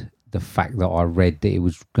with the fact that I read that it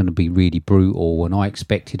was going to be really brutal, and I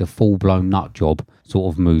expected a full-blown nut job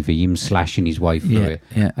sort of movie, him slashing his way through it.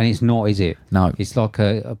 Yeah. And it's not, is it? No. It's like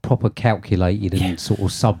a proper calculated and sort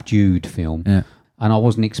of subdued film. Yeah. And I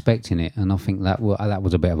wasn't expecting it, and I think that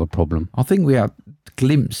was a bit of a problem. I think we had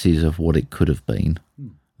glimpses of what it could have been.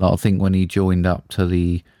 Like I think when he joined up to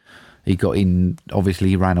he got in, obviously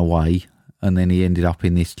he ran away, and then he ended up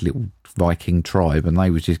in this little Viking tribe, and they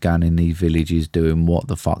was just going in these villages doing what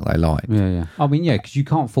the fuck they liked. Yeah. I mean, because you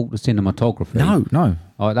can't fault the cinematography. No.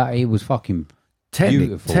 Like that, it was fucking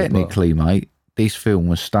beautiful. Technically, mate, this film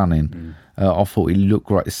was stunning. I thought it looked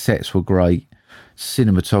great. The sets were great.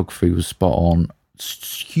 Cinematography was spot on.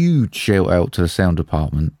 Huge shout out to the sound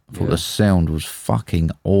department. I thought the sound was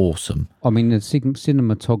fucking awesome. I mean, the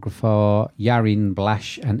cinematographer Yarin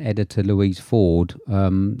Blash and editor Louise Ford,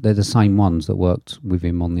 they're the same ones that worked with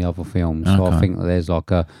him on the other films. So I think that there's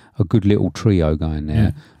like a good little trio going there.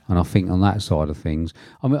 Yeah. And I think on that side of things,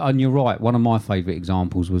 I mean, and you're right. One of my favourite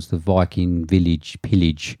examples was the Viking village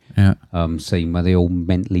pillage scene where they all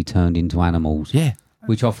mentally turned into animals. Yeah,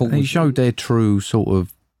 which I thought they showed their true sort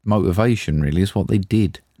of motivation. Really, is what they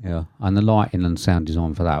did. Yeah, and the lighting and sound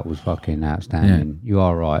design for that was fucking outstanding. Yeah. You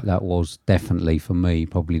are right. That was definitely for me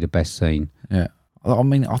probably the best scene. Yeah. I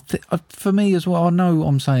mean, for me as well. I know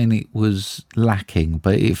I'm saying it was lacking,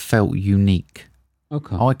 but it felt unique.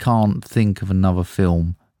 Okay. I can't think of another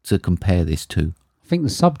film to compare this to. I think the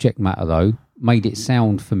subject matter, though, made it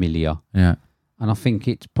sound familiar. Yeah. And I think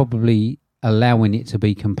it's probably allowing it to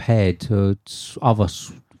be compared to other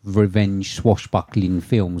revenge swashbuckling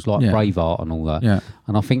films like Braveheart and all that. Yeah.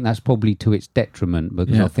 And I think that's probably to its detriment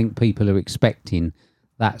because I think people are expecting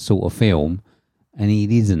that sort of film and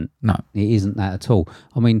it isn't. No. It isn't that at all.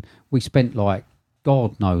 I mean, we spent like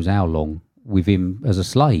God knows how long with him as a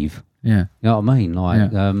slave. Yeah. You know what I mean?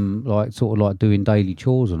 Like, like sort of like doing daily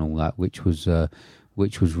chores and all that, which was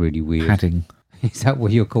really weird. Padding. Is that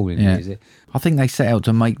what you're calling it? Is it? I think they set out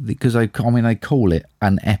to make, because they call it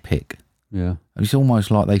an epic. Yeah. It's almost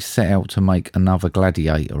like they set out to make another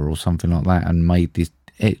Gladiator or something like that and made this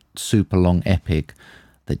super long epic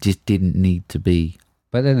that just didn't need to be.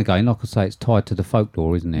 But then again, like I say, it's tied to the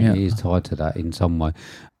folklore, isn't it? Yeah. It is tied to that in some way.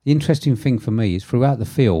 The interesting thing for me is throughout the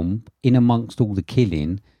film, in amongst all the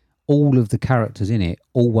killing, all of the characters in it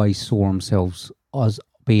always saw themselves as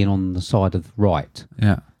being on the side of right.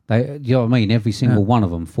 Yeah. You know what I mean? Every single one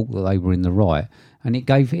of them thought that they were in the right. And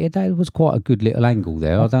that was quite a good little angle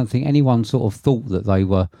there. I don't think anyone sort of thought that they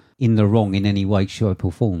were in the wrong in any way, shape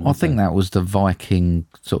or form. I think that was the Viking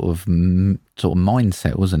sort of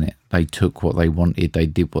mindset, wasn't it? They took what they wanted. They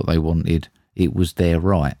did what they wanted. It was their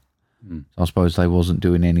right. I suppose they wasn't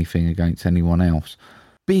doing anything against anyone else.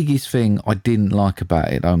 Biggest thing I didn't like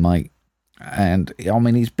about it though, mate, and I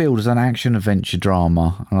mean it's billed as an action adventure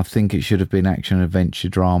drama, and I think it should have been action adventure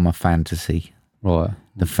drama fantasy. Right.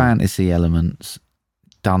 The fantasy elements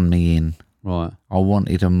done me in. Right. I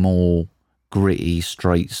wanted a more gritty,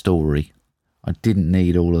 straight story. I didn't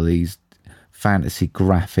need all of these fantasy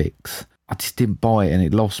graphics. I just didn't buy it, and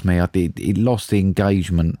it lost me. It lost the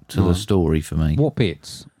engagement to the story for me. What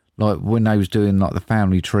bits? Like when they was doing like the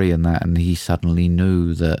family tree and that, and he suddenly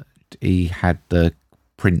knew that he had the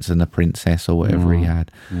prince and the princess or whatever he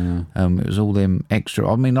had. Yeah. It was all them extra.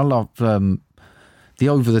 I mean, I love the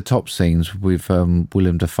over-the-top scenes with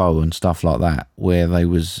Willem Dafoe and stuff like that, where they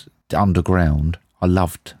was underground. I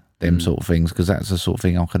loved them sort of things because that's the sort of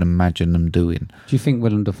thing I can imagine them doing. Do you think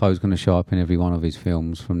Willem Dafoe's going to show up in every one of his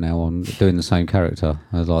films from now on, doing the same character?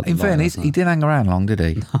 In fairness, he didn't hang around long, did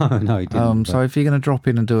he? No, he didn't. So if you're going to drop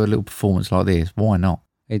in and do a little performance like this, why not?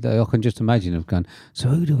 I can just imagine him going, so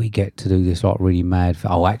who do we get to do this like really mad?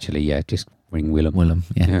 Actually, just ring Willem. Willem,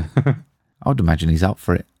 yeah. I'd imagine he's up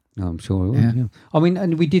for it. I'm sure he would, yeah. I mean,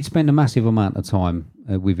 and we did spend a massive amount of time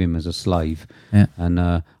with him as a slave. Yeah. And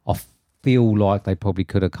I feel like they probably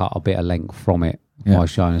could have cut a bit of length from it by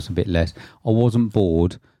showing us a bit less. I wasn't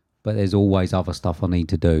bored, but there's always other stuff I need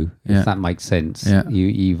to do, if that makes sense. Yeah.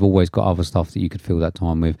 You've always got other stuff that you could fill that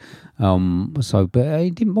time with. But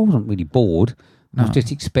I wasn't really bored. No. I was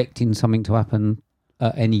just expecting something to happen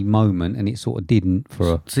at any moment, and it sort of didn't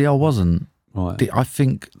See, I wasn't. Right. I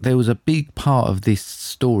think there was a big part of this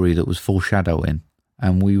story that was foreshadowing,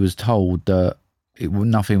 and we was told that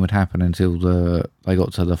nothing would happen until they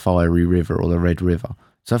got to the fiery river or the Red River.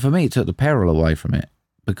 So for me, it took the peril away from it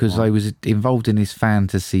because they was involved in this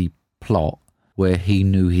fantasy plot where he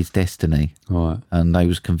knew his destiny, right, and they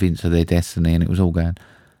was convinced of their destiny, and it was all going.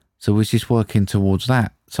 So we was just working towards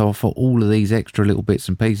that. So I thought all of these extra little bits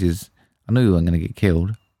and pieces, I knew they weren't going to get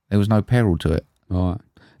killed. There was no peril to it. Right.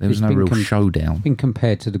 There was no real showdown. It's been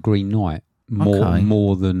compared to the Green Knight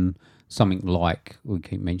more than something like, we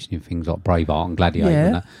keep mentioning things like Braveheart and Gladiator. Yeah.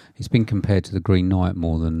 And that. It's been compared to the Green Knight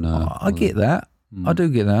more than. I get that. I do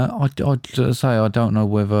get that. I'd say I don't know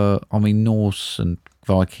whether, I mean, Norse and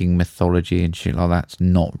Viking mythology and shit like that's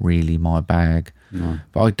not really my bag. No.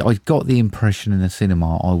 But I got the impression in the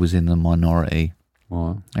cinema I was in the minority.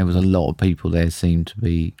 Right. There was a lot of people there seemed to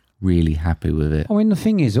be really happy with it. I mean, the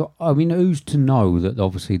thing is, who's to know that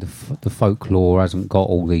obviously the folklore hasn't got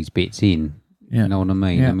all these bits in? Yeah. You know what I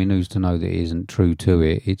mean? Yeah. I mean, who's to know that it isn't true to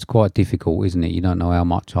it? It's quite difficult, isn't it? You don't know how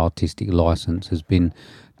much artistic license has been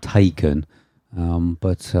taken.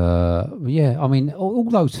 But yeah, I mean, all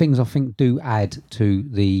those things I think do add to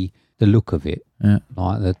the look of it,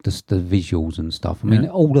 like the visuals and stuff. I mean,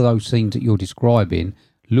 all of those scenes that you're describing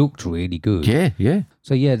looked really good. Yeah.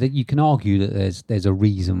 So yeah, that you can argue that there's a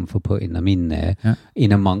reason for putting them in there,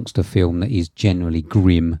 in amongst a film that is generally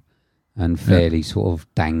grim and fairly sort of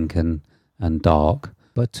dank and dark.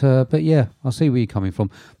 But yeah, I see where you're coming from.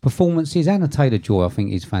 Performances, Anna Taylor-Joy, I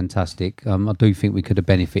think, is fantastic. I do think we could have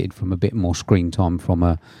benefited from a bit more screen time from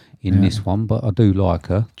her in this one, but I do like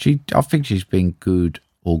her. I think she's been good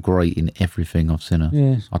or great in everything I've seen her.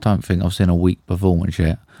 Yes. I don't think I've seen a weak performance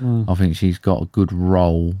yet. I think she's got a good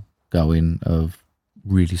role going of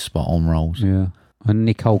really spot on roles. Yeah. And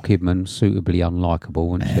Nicole Kidman, suitably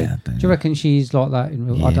unlikable, isn't she? Yeah, Do you reckon she's like that?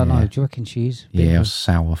 I don't know. Do you reckon she's? Yeah, a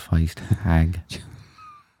sour-faced hag.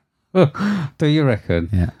 Do you reckon?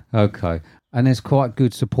 Yeah. Okay. And there's quite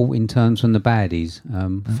good supporting turns from the baddies.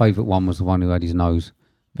 Favourite one was the one who had his nose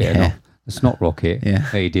bitten off. The snot rocket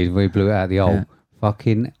that he did where he blew it out of the hole. Yeah.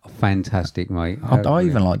 Fucking fantastic, mate. I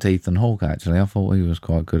even liked Ethan Hawke, actually. I thought he was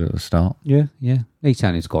quite good at the start. Yeah. He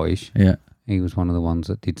sounded Scottish. Yeah. He was one of the ones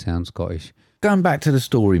that did sound Scottish. Going back to the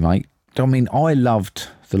story, mate. I mean, I loved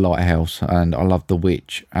The Lighthouse and I loved The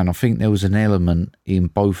Witch. And I think there was an element in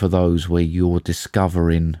both of those where you're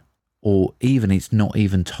discovering, or even it's not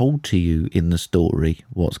even told to you in the story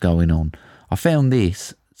what's going on. I found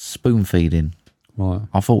this spoon feeding. Right.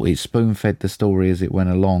 I thought it spoon fed the story as it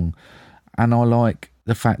went along. And I like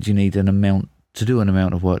the fact you need an amount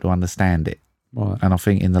of work to understand it. Right. And I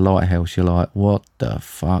think in The Lighthouse, you're like, what the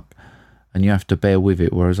fuck? And you have to bear with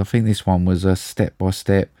it. Whereas I think this one was a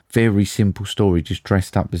step-by-step, very simple story, just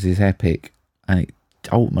dressed up as this epic. And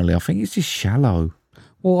ultimately, I think it's just shallow.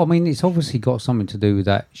 Well, I mean, it's obviously got something to do with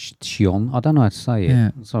that Sion. I don't know how to say it.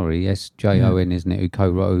 Yeah. Sorry, S-J-O-N, isn't it?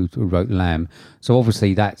 Who wrote Lamb. So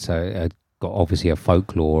obviously that's got obviously a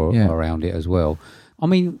folklore around it as well. I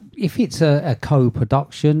mean, if it's a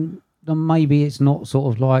co-production, then maybe it's not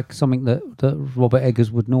sort of like something that Robert Eggers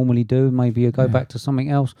would normally do. Maybe you go back to something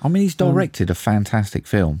else. I mean, he's directed a fantastic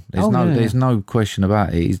film. There's no question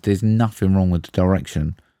about it. There's nothing wrong with the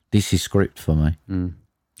direction. This is script for me.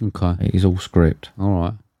 Okay. It is all script. All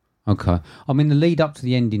right. Okay. I mean, the lead up to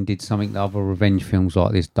the ending did something that other revenge films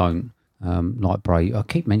like this don't. Like Brave, I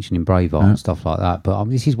keep mentioning Braveheart and stuff like that, but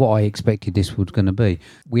this is what I expected this was going to be.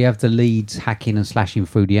 We have the leads hacking and slashing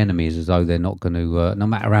through the enemies as though they're not going to, no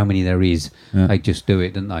matter how many there is, they just do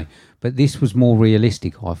it, don't they? But this was more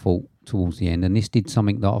realistic, I thought, towards the end, and this did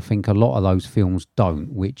something that I think a lot of those films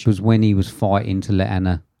don't, which was when he was fighting to let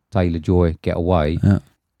Anna Taylor-Joy get away.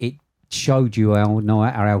 It showed you no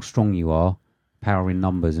matter how strong you are, power in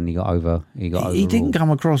numbers, and he got over. He didn't come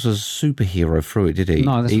across as a superhero through it, did he?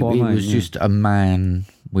 No, that's what I mean. He was just a man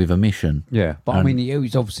with a mission. Yeah, but I mean, he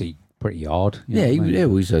was obviously pretty hard. He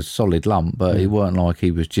was a solid lump, but it weren't like he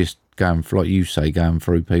was just going, like you say, going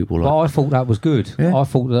through people. But I thought that was good. Yeah. I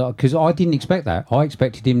thought that because I didn't expect that. I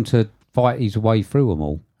expected him to fight his way through them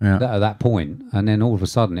all at that point, and then all of a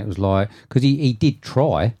sudden it was like, because he did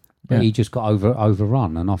try. But he just got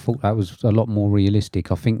overrun, and I thought that was a lot more realistic.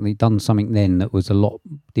 I think they'd done something then that was a lot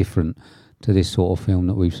different to this sort of film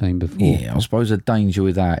that we've seen before. Yeah, I suppose the danger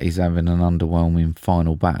with that is having an underwhelming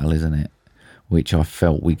final battle, isn't it? Which I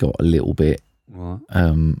felt we got a little bit. Right.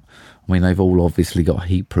 I mean, they've all obviously got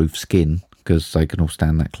heat-proof skin because they can all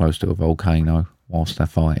stand that close to a volcano whilst they're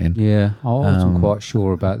fighting. Yeah, I wasn't quite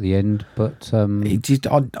sure about the end, but it just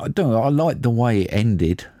I don't know. I liked the way it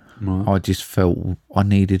ended. Right. I just felt I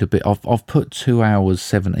needed a bit. I've put 2 hours,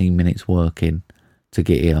 17 minutes work in to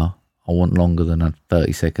get here. I want longer than a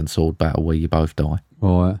 30-second sword battle where you both die.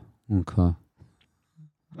 Right. Okay.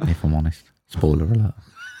 If I'm honest. Spoiler alert.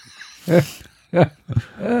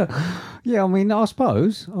 Yeah, I mean, I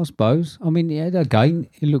suppose. I mean, yeah, again,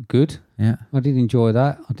 it looked good. Yeah. I did enjoy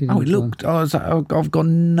that. I've got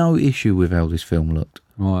no issue with how this film looked.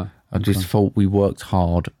 Right. I just thought we worked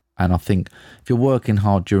hard. And I think if you're working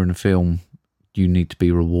hard during a film, you need to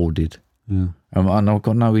be rewarded. Yeah. And I've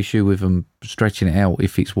got no issue with them stretching it out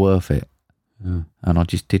if it's worth it. and I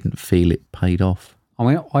just didn't feel it paid off. I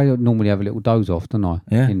mean, I normally have a little doze off, don't I?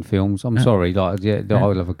 Yeah. In films. I'm sorry, like,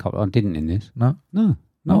 I'll have a couple. I didn't in this. No, No,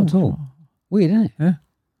 not at all. Weird, isn't it? Yeah.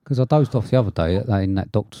 Because I dozed off the other day in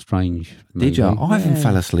that Doctor Strange movie. Did you? I haven't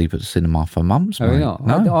fell asleep at the cinema for months, Oh, mate. yeah.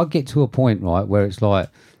 No. I get to a point, right, where it's like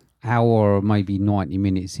hour or maybe 90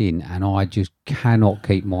 minutes in, and I just cannot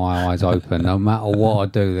keep my eyes open. No matter what I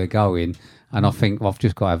do, they're going. And I think I've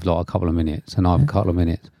just got to have like a couple of minutes, and I have a couple of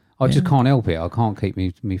minutes. I just can't help it. I can't keep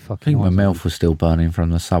me fucking I think my eyes mouth was still burning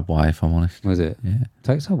from the subway, if I'm honest. open. Was it? Yeah.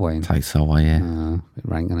 Take Subway in. Take subway, yeah. Bit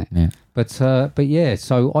rank, isn't it? Yeah. But yeah,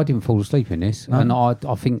 so I didn't fall asleep in this, and I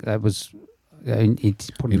think that was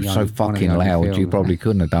it's probably It was the so only- one of the fucking only loud, films. you probably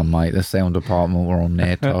couldn't have done, mate. The sound department were on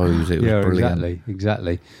their toes. It was brilliant.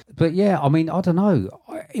 Exactly. But yeah, I mean, I don't know.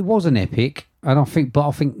 It was an epic, and I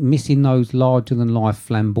think missing those larger than life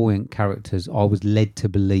flamboyant characters, I was led to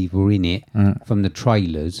believe were in it from the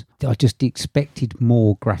trailers. I just expected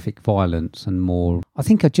more graphic violence and more. I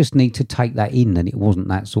think I just need to take that in, that it wasn't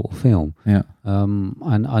that sort of film. Yeah.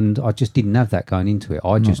 And I just didn't have that going into it.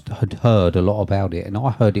 I just had heard a lot about it, and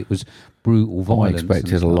I heard it was brutal I violence.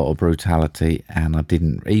 expected a lot of brutality, and I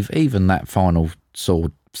didn't. Even that final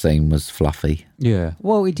sword scene was fluffy. Yeah.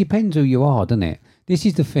 Well, it depends who you are, doesn't it? This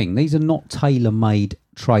is the thing. These are not tailor-made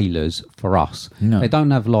trailers for us. No. They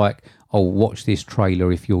don't have like, oh, watch this trailer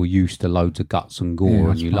if you're used to loads of guts and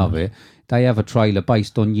gore and you love it. They have a trailer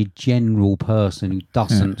based on your general person who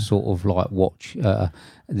doesn't sort of like watch a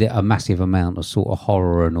massive amount of sort of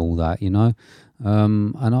horror and all that, you know.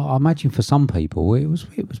 And I imagine for some people it was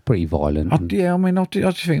pretty violent. I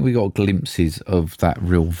just think we got glimpses of that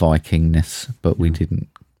real Vikingness, but we didn't.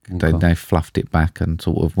 Okay. They fluffed it back and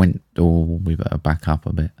sort of went, we better back up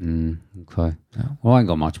a bit. Okay. Well, I ain't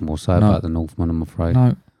got much more to say about the Northman, I'm afraid.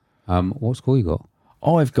 No. What score you got?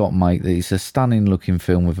 I've got, mate, that it's a stunning looking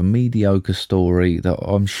film with a mediocre story that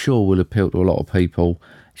I'm sure will appeal to a lot of people.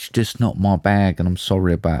 It's just not my bag, and I'm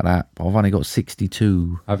sorry about that. But I've only got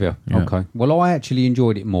 62. Have you? Yeah. Okay. Well, I actually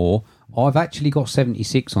enjoyed it more. I've actually got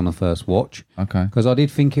 76 on the first watch. Okay. Because I did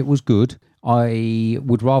think it was good. I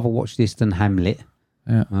would rather watch this than Hamlet.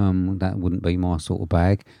 Yeah. That wouldn't be my sort of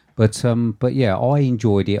bag. But yeah, I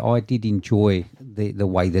enjoyed it. I did enjoy the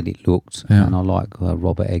way that it looked, and I like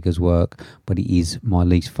Robert Eggers' work, but it is my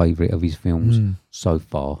least favourite of his films so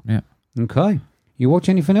far. Yeah. Okay. You watch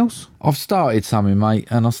anything else? I've started something, mate,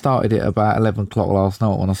 and I started it about 11 o'clock last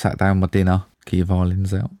night when I sat down with my dinner. Get your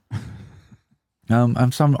violins out.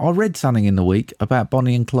 I read something in the week about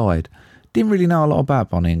Bonnie and Clyde. Didn't really know a lot about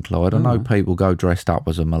Bonnie and Clyde. I know people go dressed up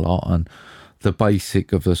as them a lot and the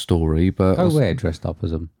basic of the story, but Go where dressed up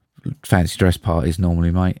as them? fancy dress parties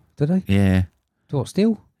normally, mate. Do they? Yeah. What,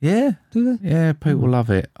 still? Yeah. Do they? Yeah, people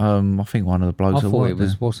love it. I think one of the blokes I at thought work it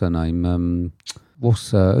was, there- what's her name?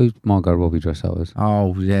 Who's Margot Robbie dressed up as?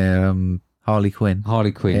 Oh, yeah, Harley Quinn.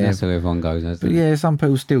 Harley Quinn, Yeah. that's who everyone goes as. But yeah, some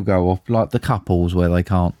people still go off, like the couples where they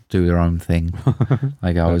can't do their own thing.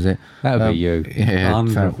 They go, is it? That would be you. Yeah,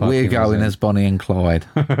 100 we're fucking going percent. as Bonnie and Clyde.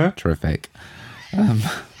 Terrific.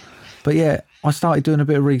 But yeah, I started doing a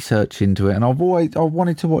bit of research into it, and I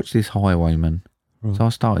wanted to watch this Highwayman. So I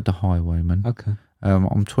started the Highwayman. Okay.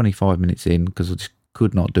 I'm 25 minutes in because I just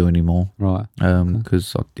could not do any more. Right.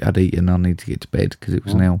 Because I'd eaten, I need to get to bed because it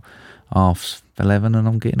was now 11:30 and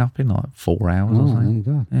I'm getting up in like 4 hours or Oh, there something. you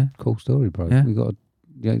go. Yeah. Cool story, bro. Yeah. You got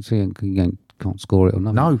you can't score it or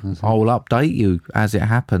nothing. No, That's it. I'll update you as it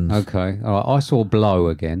happens. Okay. All right. I saw Blow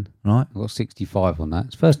again. Right? I got 65 on that.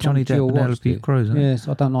 It's the first time Johnny Depp, Jill watched Penelope it. Cruz, isn't it? Yes,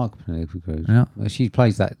 I don't like Penelope Cruz. Yeah. She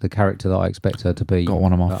plays the character that I expect her to be. Got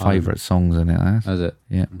one of my But, favourite songs in it. That's. Is it?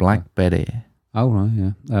 Yeah, Black Betty. Oh, right,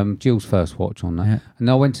 yeah. Jill's first watch on that. Yeah. And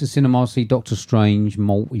I went to cinema to see Doctor Strange,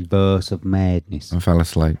 Multiverse of Madness. I fell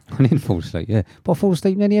asleep. I didn't fall asleep, yeah. But I fall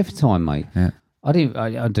asleep nearly every time, mate. Yeah. I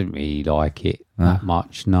didn't really like it that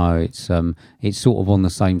much. No, it's sort of on the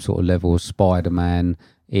same sort of level as Spider-Man.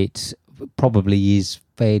 It probably is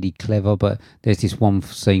fairly clever, but there's this one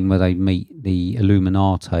scene where they meet the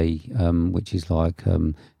Illuminati, which is like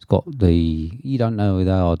it's got you don't know who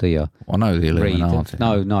they are, do you? I know the Illuminati.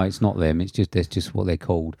 No, it's not them. It's just what they're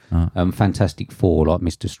called. Fantastic Four, like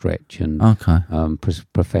Mr. Stretch and Okay.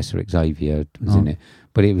 Professor Xavier was in it.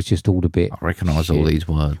 But it was just all a bit. I recognise all these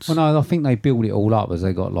words. Well, no, I think they build it all up as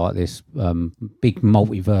they got like this big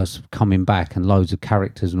multiverse coming back and loads of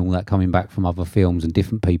characters and all that coming back from other films and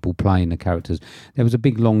different people playing the characters. There was a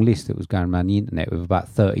big long list that was going around the internet with about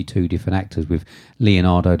 32 different actors, with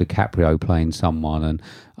Leonardo DiCaprio playing someone and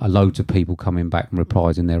loads of people coming back and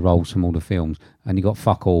reprising their roles from all the films. And you got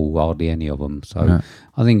fuck all, hardly any of them. So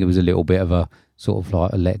I think it was a little bit of a sort of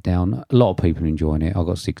like a letdown. A lot of people enjoying it. I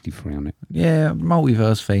got 63 on it. Yeah,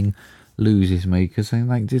 multiverse thing. loses me because they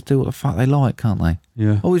can just do what the fuck they like, can't they?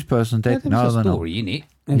 Yeah. Oh, this person dead. There No, was a they're not. story in it.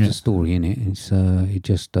 There's a story in it. It's it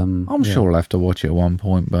just I'm sure I'll have to watch it at one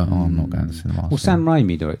point, but I'm not going to cinema. Well, Sam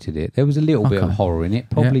Raimi directed it. There was a little bit of Okay. horror in it,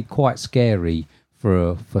 probably quite scary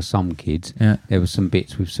for some kids. Yeah. There was some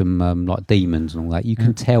bits with some like demons and all that. You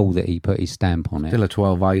can tell that he put his stamp on it. Still a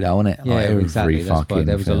 12-8, though, isn't it? Yeah, Like every exactly. That's fucking why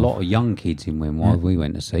there was a film. lot of young kids in when we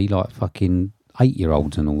went to see, like fucking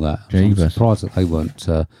 8-year-olds and all that. So I'm Jeebus. surprised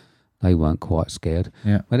that they weren't quite scared.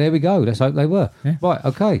 Yeah. But there we go. Let's hope they were. Yeah. Right.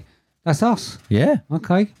 Okay. That's us. Yeah.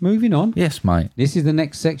 Okay. Moving on. Yes, mate. This is the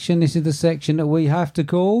next section. This is the section that we have to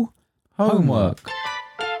call Homework.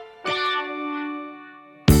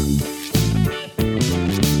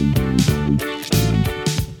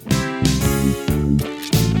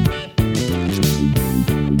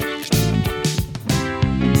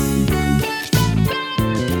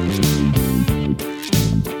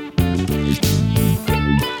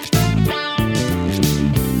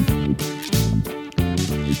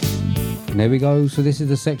 And there we go. So this is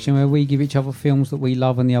the section where we give each other films that we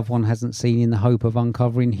love and the other one hasn't seen in the hope of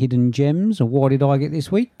uncovering hidden gems. And what did I get this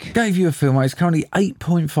week? Gave you a film, mate. It's currently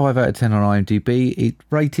 8.5 out of 10 on IMDb. It's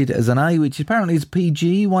rated as an A, which apparently is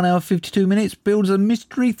PG, 1 hour 52 minutes. Builds a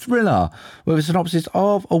mystery thriller with a synopsis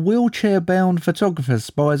of a wheelchair-bound photographer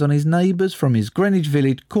spies on his neighbours from his Greenwich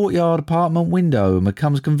Village courtyard apartment window and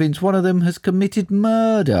becomes convinced one of them has committed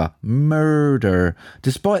murder,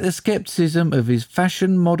 despite the scepticism of his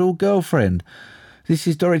fashion model girlfriend. This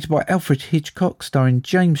is directed by Alfred Hitchcock, starring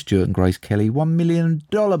James Stewart and Grace Kelly. $1 million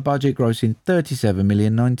budget, grossing $37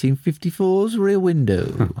 million. 1954's Rear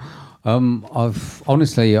Window. I've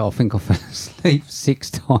honestly, I think I fell asleep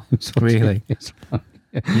 6 times. watching Really? this one.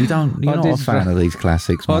 You're not a fan of these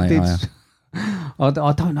classics, mate. I did. are you?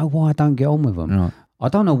 I don't know why I don't get on with them. Right. I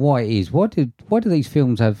don't know why it is. Why do these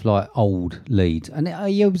films have like old leads? And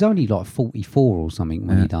he was only like 44 or something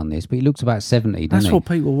when he done this, but he looks about 70, doesn't That's he? what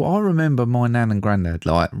people. I remember my nan and granddad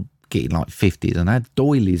like getting like 50s and had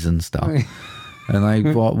doilies and stuff. And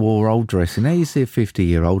they wore old dressing. Now you see a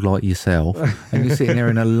 50-year-old like yourself, and you're sitting there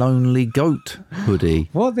in a lonely goat hoodie.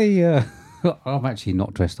 What the? I'm actually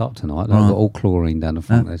not dressed up tonight. I've got all chlorine down the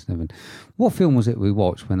front. There's nothing. What film was it we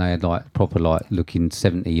watched when they had like proper like looking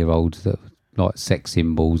 70-year-olds that like sex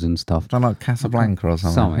symbols and stuff? Don't like Casablanca or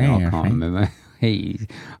something. I can't remember.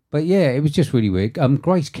 But yeah, it was just really weird.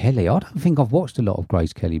 Grace Kelly. I don't think I've watched a lot of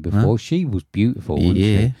Grace Kelly before. She was beautiful, wasn't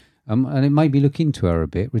she? And it made me look into her a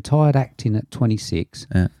bit. Retired acting at 26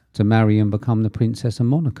 to marry and become the Princess of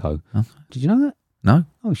Monaco. Okay. Did you know that? No.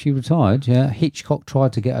 Oh, she retired, yeah. Hitchcock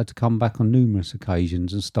tried to get her to come back on numerous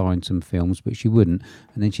occasions and star in some films, but she wouldn't.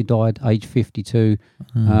 And then she died age 52.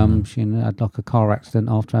 She had like a car accident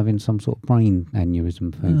after having some sort of brain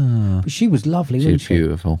aneurysm thing. But she was lovely, wasn't She's she?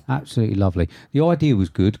 beautiful. Absolutely lovely. The idea was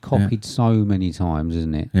good, copied so many times,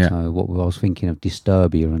 isn't it? Yeah. So what I was thinking of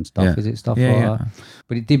Disturbia and stuff, Yeah. is it stuff Yeah, like yeah. that?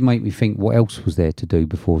 But it did make me think what else was there to do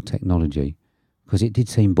before technology? Because it did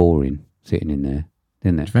seem boring sitting in there,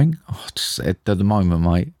 didn't it? Do you think? Oh, just at the moment,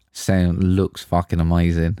 mate, sound looks fucking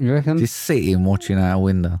amazing. You reckon? Just sitting watching out a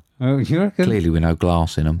window. Oh, you reckon? Clearly, with no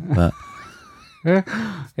glass in them, but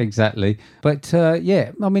Exactly. But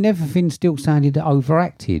yeah, I mean, everything still sounded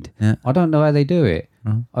overacted. Yeah. I don't know how they do it.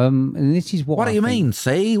 And this is what what do I you think- mean?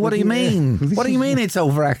 See, what do you mean? What do you mean it's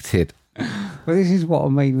overacted? Well, this is what I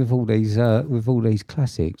mean with all these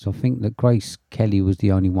classics. I think that Grace Kelly was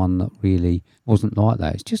the only one that really wasn't like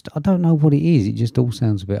that. It's just I don't know what it is. It just all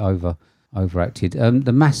sounds a bit overacted.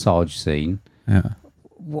 The massage scene. Yeah.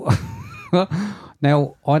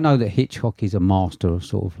 Now I know that Hitchcock is a master of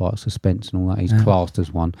sort of like suspense and all that. He's classed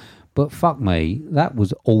as one. But fuck me, that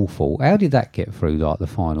was awful. How did that get through like the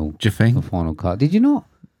final? Do you think? The final cut? Did you not?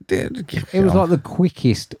 It was like the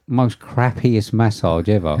quickest, most crappiest massage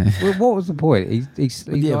ever. Well, what was the point? He's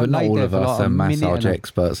Yeah, like but not laid all there of for us like are a minute massage and a-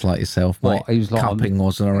 experts like yourself, mate. What, he was like Cupping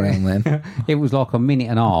wasn't around then. It was like a minute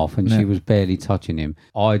and a half, and she was barely touching him.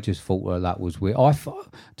 I just thought that was weird.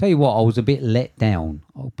 Tell you what, I was a bit let down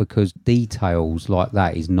because details like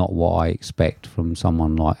that is not what I expect from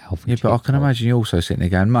someone like Alfred. Yeah, but I can Hitchcock. imagine you also sitting there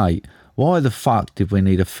going, mate, why the fuck did we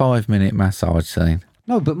need a 5-minute massage scene?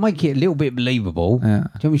 No, but make it a little bit believable. Yeah. Do you know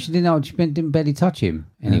what I mean? She didn't barely touch him.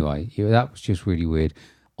 Anyway, that was just really weird.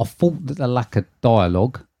 I thought that the lack of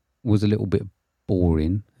dialogue was a little bit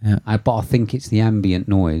boring. Yeah. But I think it's the ambient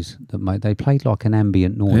noise that they played like an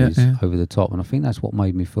ambient noise over the top, and I think that's what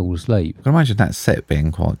made me fall asleep. I can imagine that set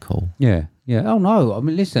being quite cool. Yeah. Oh no! I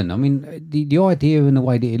mean, listen. I mean, the idea and the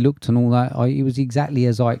way that it looked and all that, it was exactly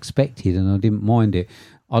as I expected, and I didn't mind it.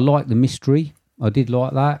 I liked the mystery. I did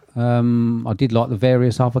like that. I did like the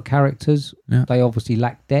various other characters. Yeah. They obviously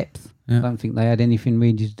lacked depth I don't think they had anything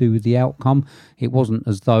really to do with the outcome. It wasn't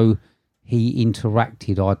as though he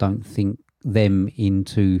interacted, I don't think, them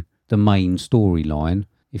into the main storyline,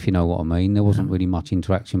 if you know what I mean. There wasn't really much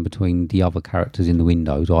interaction between the other characters in the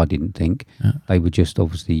windows, I didn't think. They were just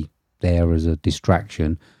obviously there as a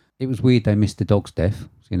distraction. It was weird they missed the dog's death,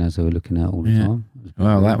 seeing as they were looking at all the time.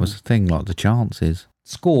 Well, that was the thing, like the chances.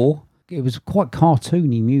 Score, it was quite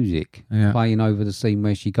cartoony music playing over the scene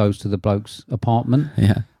where she goes to the bloke's apartment.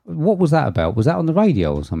 Yeah. What was that about? Was that on the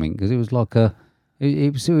radio or something? Because it was like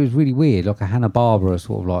it was really weird, like a Hanna-Barbera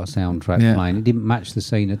sort of like soundtrack playing. It didn't match the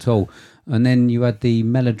scene at all. And then you had the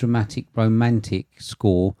melodramatic, romantic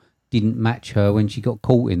score didn't match her when she got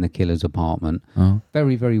caught in the killer's apartment. Oh.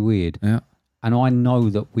 Very, very weird. Yeah. And I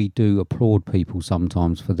know that we do applaud people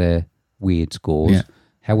sometimes for their weird scores. Yeah.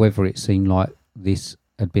 However, it seemed like this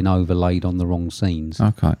had been overlaid on the wrong scenes.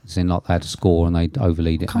 Okay. It seemed like they had a score and they'd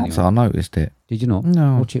overlaid it. Can't say I noticed it. Did you not?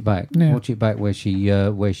 No. Watch it back. Yeah. Watch it back where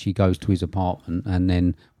she goes to his apartment and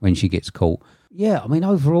then when she gets caught. Yeah, I mean,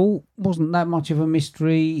 overall, wasn't that much of a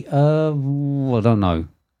mystery. I don't know.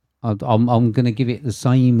 I'm going to give it the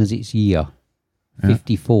same as its year,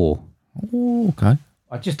 54. Oh, okay.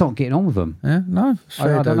 I just don't get on with them. Yeah, no.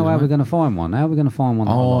 I don't know how we're going to find one. How are we going to find one?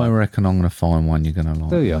 I reckon I'm going to find one you're going to like.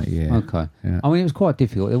 Do you? Mate. Yeah. Okay. Yeah. I mean, it was quite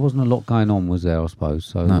difficult. There wasn't a lot going on, was there, I suppose?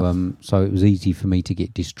 So so it was easy for me to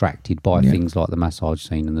get distracted by things like the massage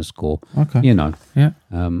scene and the score. Okay. You know. Yeah.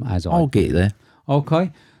 I'll get there.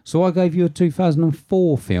 Okay. So I gave you a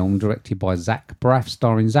 2004 film directed by Zach Braff,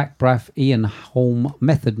 starring Zach Braff, Ian Holm,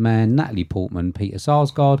 Method Man, Natalie Portman, Peter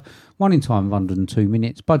Sarsgaard. Running time of 102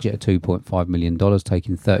 minutes, budget of $2.5 million,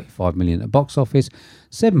 taking $35 million at box office,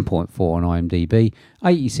 7.4 on IMDb,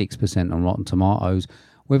 86% on Rotten Tomatoes,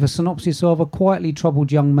 with a synopsis of a quietly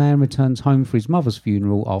troubled young man returns home for his mother's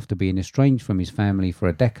funeral after being estranged from his family for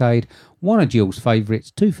a decade. One of Jill's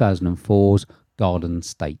favourites, 2004's Garden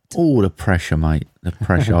State. Oh, the pressure, mate. The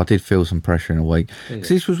pressure. I did feel some pressure in a week. Because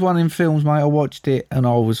this was one in films, mate. I watched it and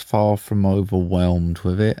I was far from overwhelmed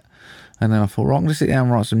with it. And then I thought, right, I'm going to sit down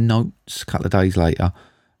and write some notes a couple of days later.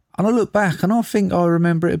 And I look back and I think I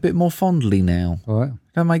remember it a bit more fondly now. Right.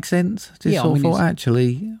 That makes sense? Just sort of thought,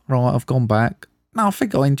 actually, right, I've gone back. No, I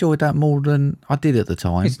think I enjoyed that more than I did at the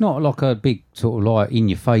time. It's not like a big sort of like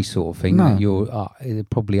in-your-face sort of thing that you're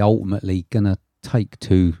probably ultimately going to take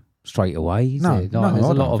to straight away. There's a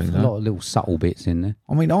lot of little subtle bits in there.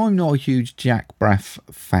 I mean, I'm not a huge Jack Braff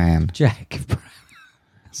fan. Jack Braff.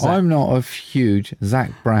 I'm not a huge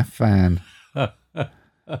Zach Braff fan.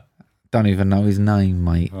 Don't even know his name,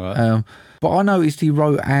 mate. Right. But I noticed he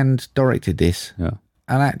wrote and directed this. Yeah.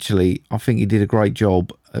 And actually, I think he did a great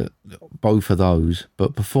job at both of those.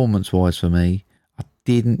 But performance-wise for me, I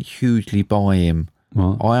didn't hugely buy him.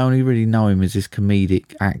 Right. I only really know him as this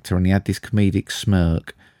comedic actor, and he had this comedic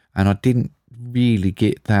smirk. And I didn't really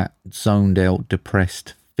get that zoned out,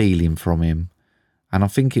 depressed feeling from him. And I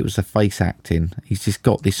think it was the face acting. He's just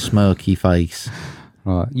got this smirky face.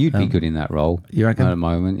 Right. You'd be good in that role. You reckon? At the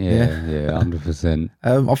moment. Yeah, 100%.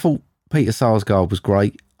 I thought Peter Sarsgaard was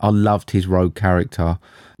great. I loved his rogue character,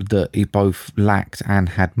 that he both lacked and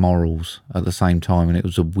had morals at the same time. And it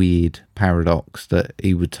was a weird paradox that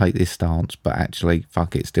he would take this stance, but actually,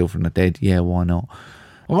 fuck it, still from the dead. Yeah, why not?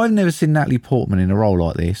 I've never seen Natalie Portman in a role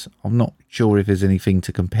like this. I'm not sure if there's anything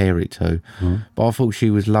to compare it to, but I thought she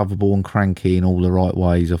was lovable and cranky in all the right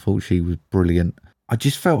ways. I thought she was brilliant. I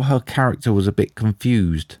just felt her character was a bit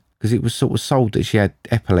confused because it was sort of sold that she had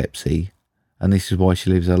epilepsy and this is why she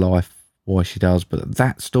lives her life, why she does. But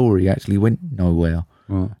that story actually went nowhere.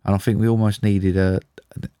 Right. And I think we almost needed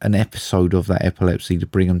an episode of that epilepsy to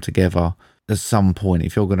bring them together. At some point,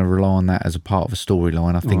 if you're going to rely on that as a part of a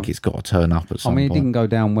storyline, I think it's got to turn up at some point. It didn't go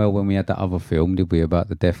down well when we had that other film, did we, about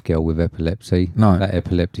the deaf girl with epilepsy? No. That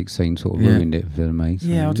epileptic scene sort of ruined it for me.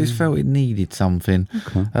 So, I just felt it needed something.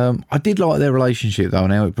 Okay. I did like their relationship, though,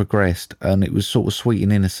 and how it progressed, and it was sort of sweet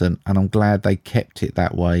and innocent, and I'm glad they kept it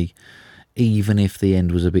that way, even if the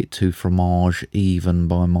end was a bit too fromage, even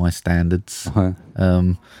by my standards. Okay.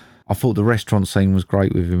 I thought the restaurant scene was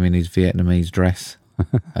great with him in his Vietnamese dress.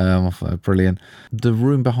 I thought it brilliant. The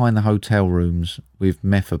room behind the hotel rooms with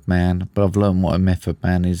Method Man, but I've learned what a Method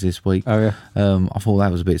Man is this week. Oh yeah. I thought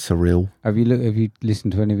that was a bit surreal. Have you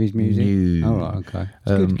listened to any of his music? No. Oh right, okay.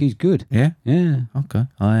 It's good. He's good. Yeah? Yeah. Okay.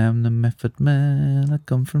 I am the Method Man. I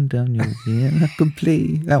come from down your way and I can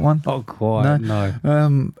play. That one? Not quite.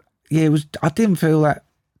 No. Yeah, it was. I didn't feel that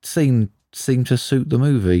scene seemed to suit the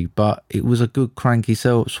movie, but it was a good cranky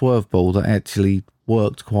swerve ball that actually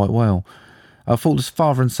worked quite well. I thought the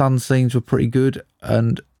father and son scenes were pretty good,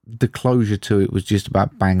 and the closure to it was just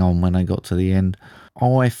about bang on when they got to the end.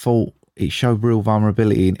 I thought it showed real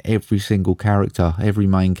vulnerability in every single character, every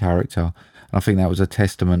main character. And I think that was a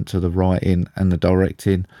testament to the writing and the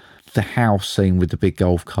directing. The house scene with the big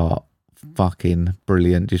golf cart, fucking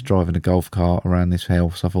brilliant. Just driving a golf cart around this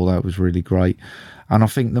house. I thought that was really great. And I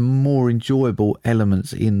think the more enjoyable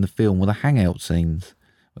elements in the film were the hangout scenes.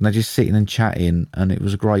 And they're just sitting and chatting, and it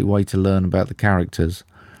was a great way to learn about the characters.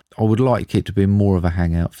 I would like it to be more of a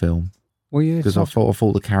hangout film. Well, yeah, because I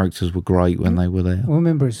thought the characters were great when they were there. Well,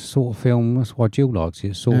 remember, it's the sort of film, that's why Jill likes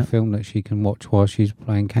it. It's the sort of film that she can watch while she's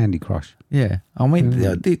playing Candy Crush. Yeah. I mean,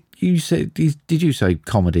 did you say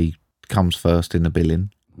comedy comes first in the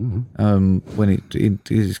billing? Mm-hmm. When it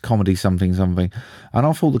is comedy something. And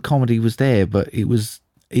I thought the comedy was there, but it was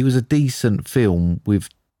a decent film with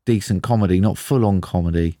decent comedy, not full-on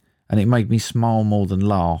comedy. And it made me smile more than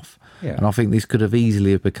laugh. Yeah. And I think this could have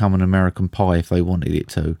easily become an American Pie if they wanted it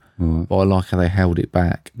to. Right. But I like how they held it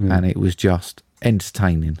back, and it was just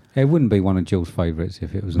entertaining. It wouldn't be one of Jill's favourites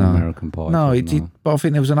if it was an American Pie. No, it did. But I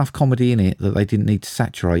think there was enough comedy in it that they didn't need to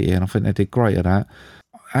saturate it, and I think they did great at that.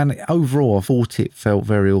 And overall, I thought it felt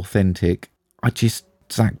very authentic.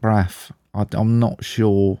 Zach Braff, I'm not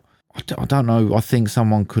sure. I don't know. I think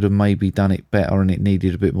someone could have maybe done it better, and it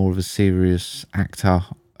needed a bit more of a serious actor.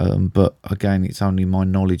 But again, it's only my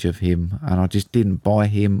knowledge of him, and I just didn't buy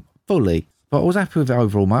him fully. But I was happy with it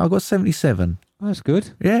overall, mate. I got 77. That's good.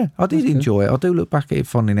 Yeah, I did enjoy it. I do look back at it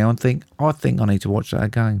fondly now and think I need to watch that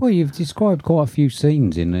again. Well, you've described quite a few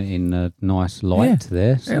scenes in a nice light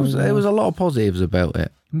there. So, there was a lot of positives about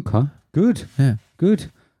it. Okay, good. Yeah,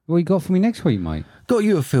 good. What you got for me next week, mate? Got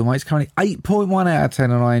you a film, mate. It's currently 8.1 out of 10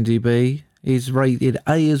 on IMDb. Is rated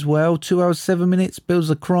A as well. 2 hours 7 minutes. Builds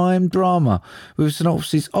a crime drama with a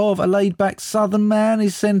synopsis of a laid-back southern man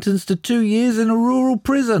is sentenced to 2 years in a rural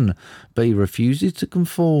prison, but he refuses to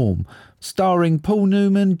conform. Starring Paul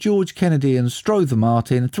Newman, George Kennedy and Strother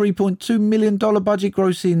Martin. $3.2 million budget,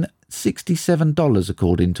 grossing $67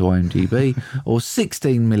 according to IMDb, or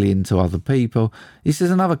 $16 million to other people. This is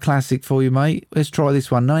another classic for you, mate. Let's try this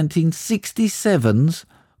one. 1967's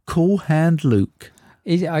Cool Hand Luke.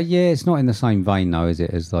 Is it, it's not in the same vein though, is it?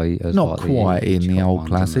 As not like quite in the old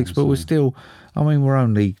classics, but we're still. I mean, we're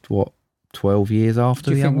only 12 years after.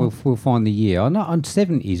 Do you think we'll find the year? I know, on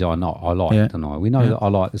 70s. I like, don't I? We know that I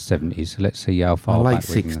like the 70s. So let's see how far. Late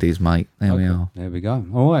 60s, mate. There we are. There we go.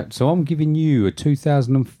 All right. So I'm giving you a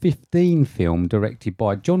 2015 film directed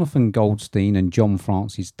by Jonathan Goldstein and John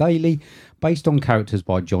Francis Daly, based on characters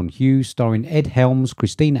by John Hughes, starring Ed Helms,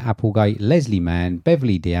 Christina Applegate, Leslie Mann,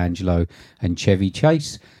 Beverly D'Angelo, and Chevy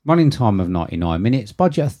Chase. Running time of 99 minutes.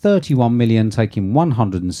 Budget of $31 million, taking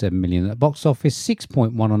 $107 million at the box office.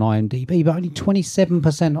 6.1 on IMDb, but only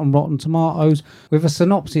 27% on Rotten Tomatoes. With a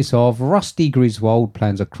synopsis of Rusty Griswold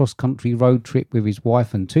plans a cross-country road trip with his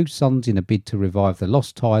wife and 2 sons in a bid to revive the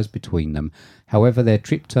lost ties between them. However, their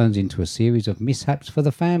trip turns into a series of mishaps for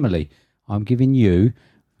the family. I'm giving you,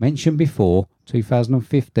 mentioned before,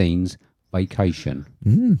 2015's Vacation.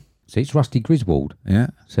 See, it's Rusty Griswold. Yeah.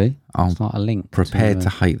 See? It's like a link. Prepared to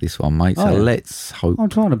hate this one, mate. So let's hope. I'm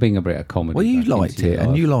trying to bring a bit of comedy. Well, you liked it,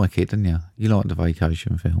 and you like it, didn't you? You like the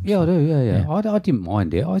Vacation film. Yeah, I do, yeah. I didn't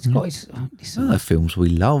mind it. It's got some of the films we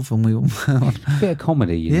love, and we a bit of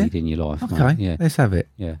comedy you need in your life, okay, mate. Yeah. Let's have it.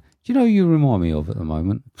 Yeah. Do you know who you remind me of at the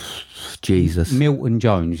moment? Jesus. Milton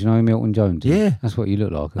Jones. You know who Milton Jones is? Yeah. That's what you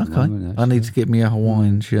look like at the moment. I need to get me a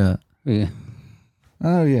Hawaiian shirt. Yeah.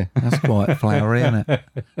 Oh, yeah. That's quite flowery, isn't it?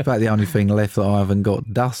 In fact, the only thing left that I haven't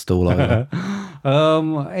got dust all over.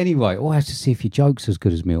 Anyway, I have to see if your joke's as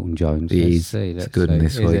good as Milton Jones. It's good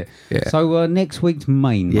this week. Yeah. So next week's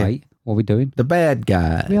mate, what are we doing? The Bad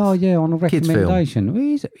Guy. Yeah, on a recommendation.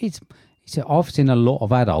 It's I've seen a lot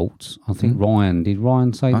of adults. I think did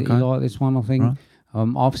Ryan say that he liked this one? I think. Right.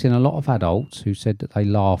 I've seen a lot of adults who said that they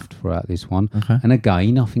laughed throughout this one. Okay. And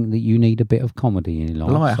again, I think that you need a bit of comedy in your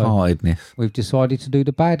life. Lightheartedness. So we've decided to do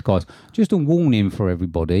The Bad Guys. Just a warning for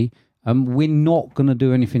everybody. We're not going to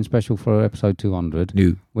do anything special for episode 200.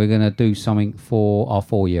 No. We're going to do something for our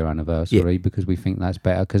 4-year anniversary because we think that's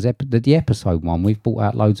better. Because the episode one, we've brought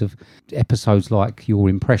out loads of episodes like your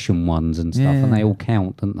impression ones and stuff, and they all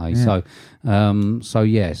count, don't they?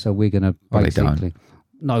 Yeah. So we're going to basically...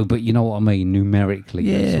 No, but you know what I mean, numerically.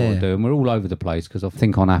 Yeah. Sort of do. And we're all over the place because I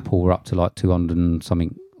think on Apple we're up to like 200 and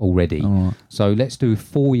something already. Right. So let's do a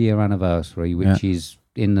 4-year anniversary, which is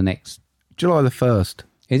in the next... July the 1st.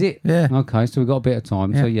 Is it? Yeah. Okay, so we've got a bit of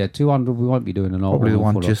time. So, yeah, 200 we won't be doing an Probably the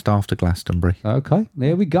one just after Glastonbury. Okay,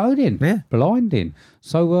 there we go then. Yeah. Blinding.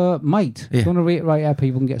 So, mate, do you want to reiterate how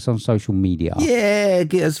people can get us on social media? Yeah,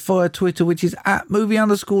 get us via Twitter, which is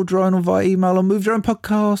 @movie_drone, or via email on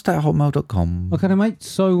moviedronepodcast@hotmail.com. Okay, then, mate.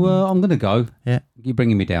 So, I'm going to go. Yeah. You're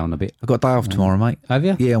bringing me down a bit. I've got a day off tomorrow, mate. Have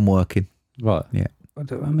you? Yeah, I'm working. Right. Yeah. I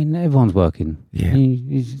mean, everyone's working. Yeah.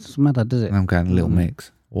 It doesn't matter, does it? I'm going a little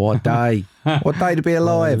mix. What day? What day to be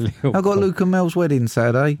alive? I've got Luke and Mel's wedding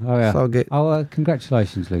Saturday. Oh, yeah. So I'll get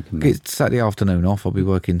congratulations, Luke and Mel. get Saturday afternoon off. I'll be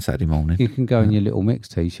working Saturday morning. You can go in your little mix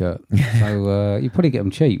t-shirt. So, you probably get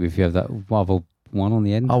them cheap if you have that other one on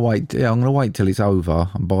the end. I'll wait. Yeah, I'm going to wait till it's over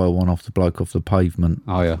and buy one off the bloke off the pavement.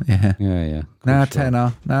 Oh, yeah. Yeah. Yeah. Now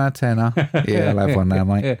tenner. Yeah, I'll have one now,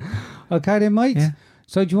 mate. Yeah. Okay, then, mate. Yeah.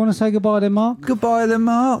 So, do you want to say goodbye then, Mark? Goodbye then,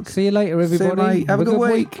 Mark. See you later, everybody. See you, mate. Have a good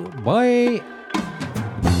week. Bye.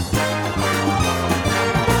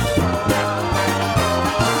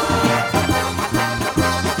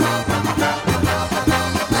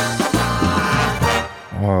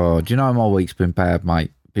 Oh, do you know my week's been bad,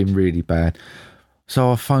 mate? Been really bad.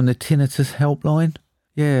 So I phoned the tinnitus helpline.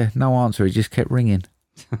 Yeah, no answer. He just kept ringing.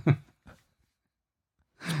 It's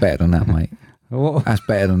better than that, mate. What? That's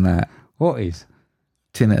better than that. What is?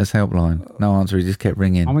 Tinnitus helpline. No answer. He just kept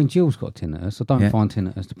ringing. I mean, Jill's got tinnitus. I don't find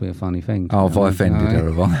tinnitus to be a funny thing. Oh, have I offended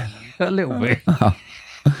her, have I? A little bit. Oh,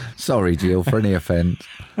 sorry, Jill, for any offence.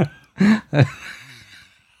 What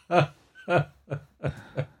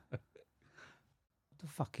the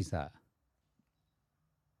fuck is that?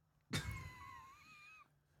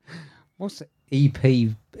 What's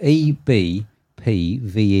EBPVEN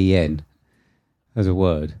as a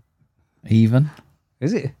word? Even?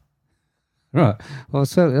 Is it? Right. Well,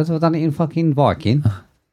 so I've done it in fucking Viking.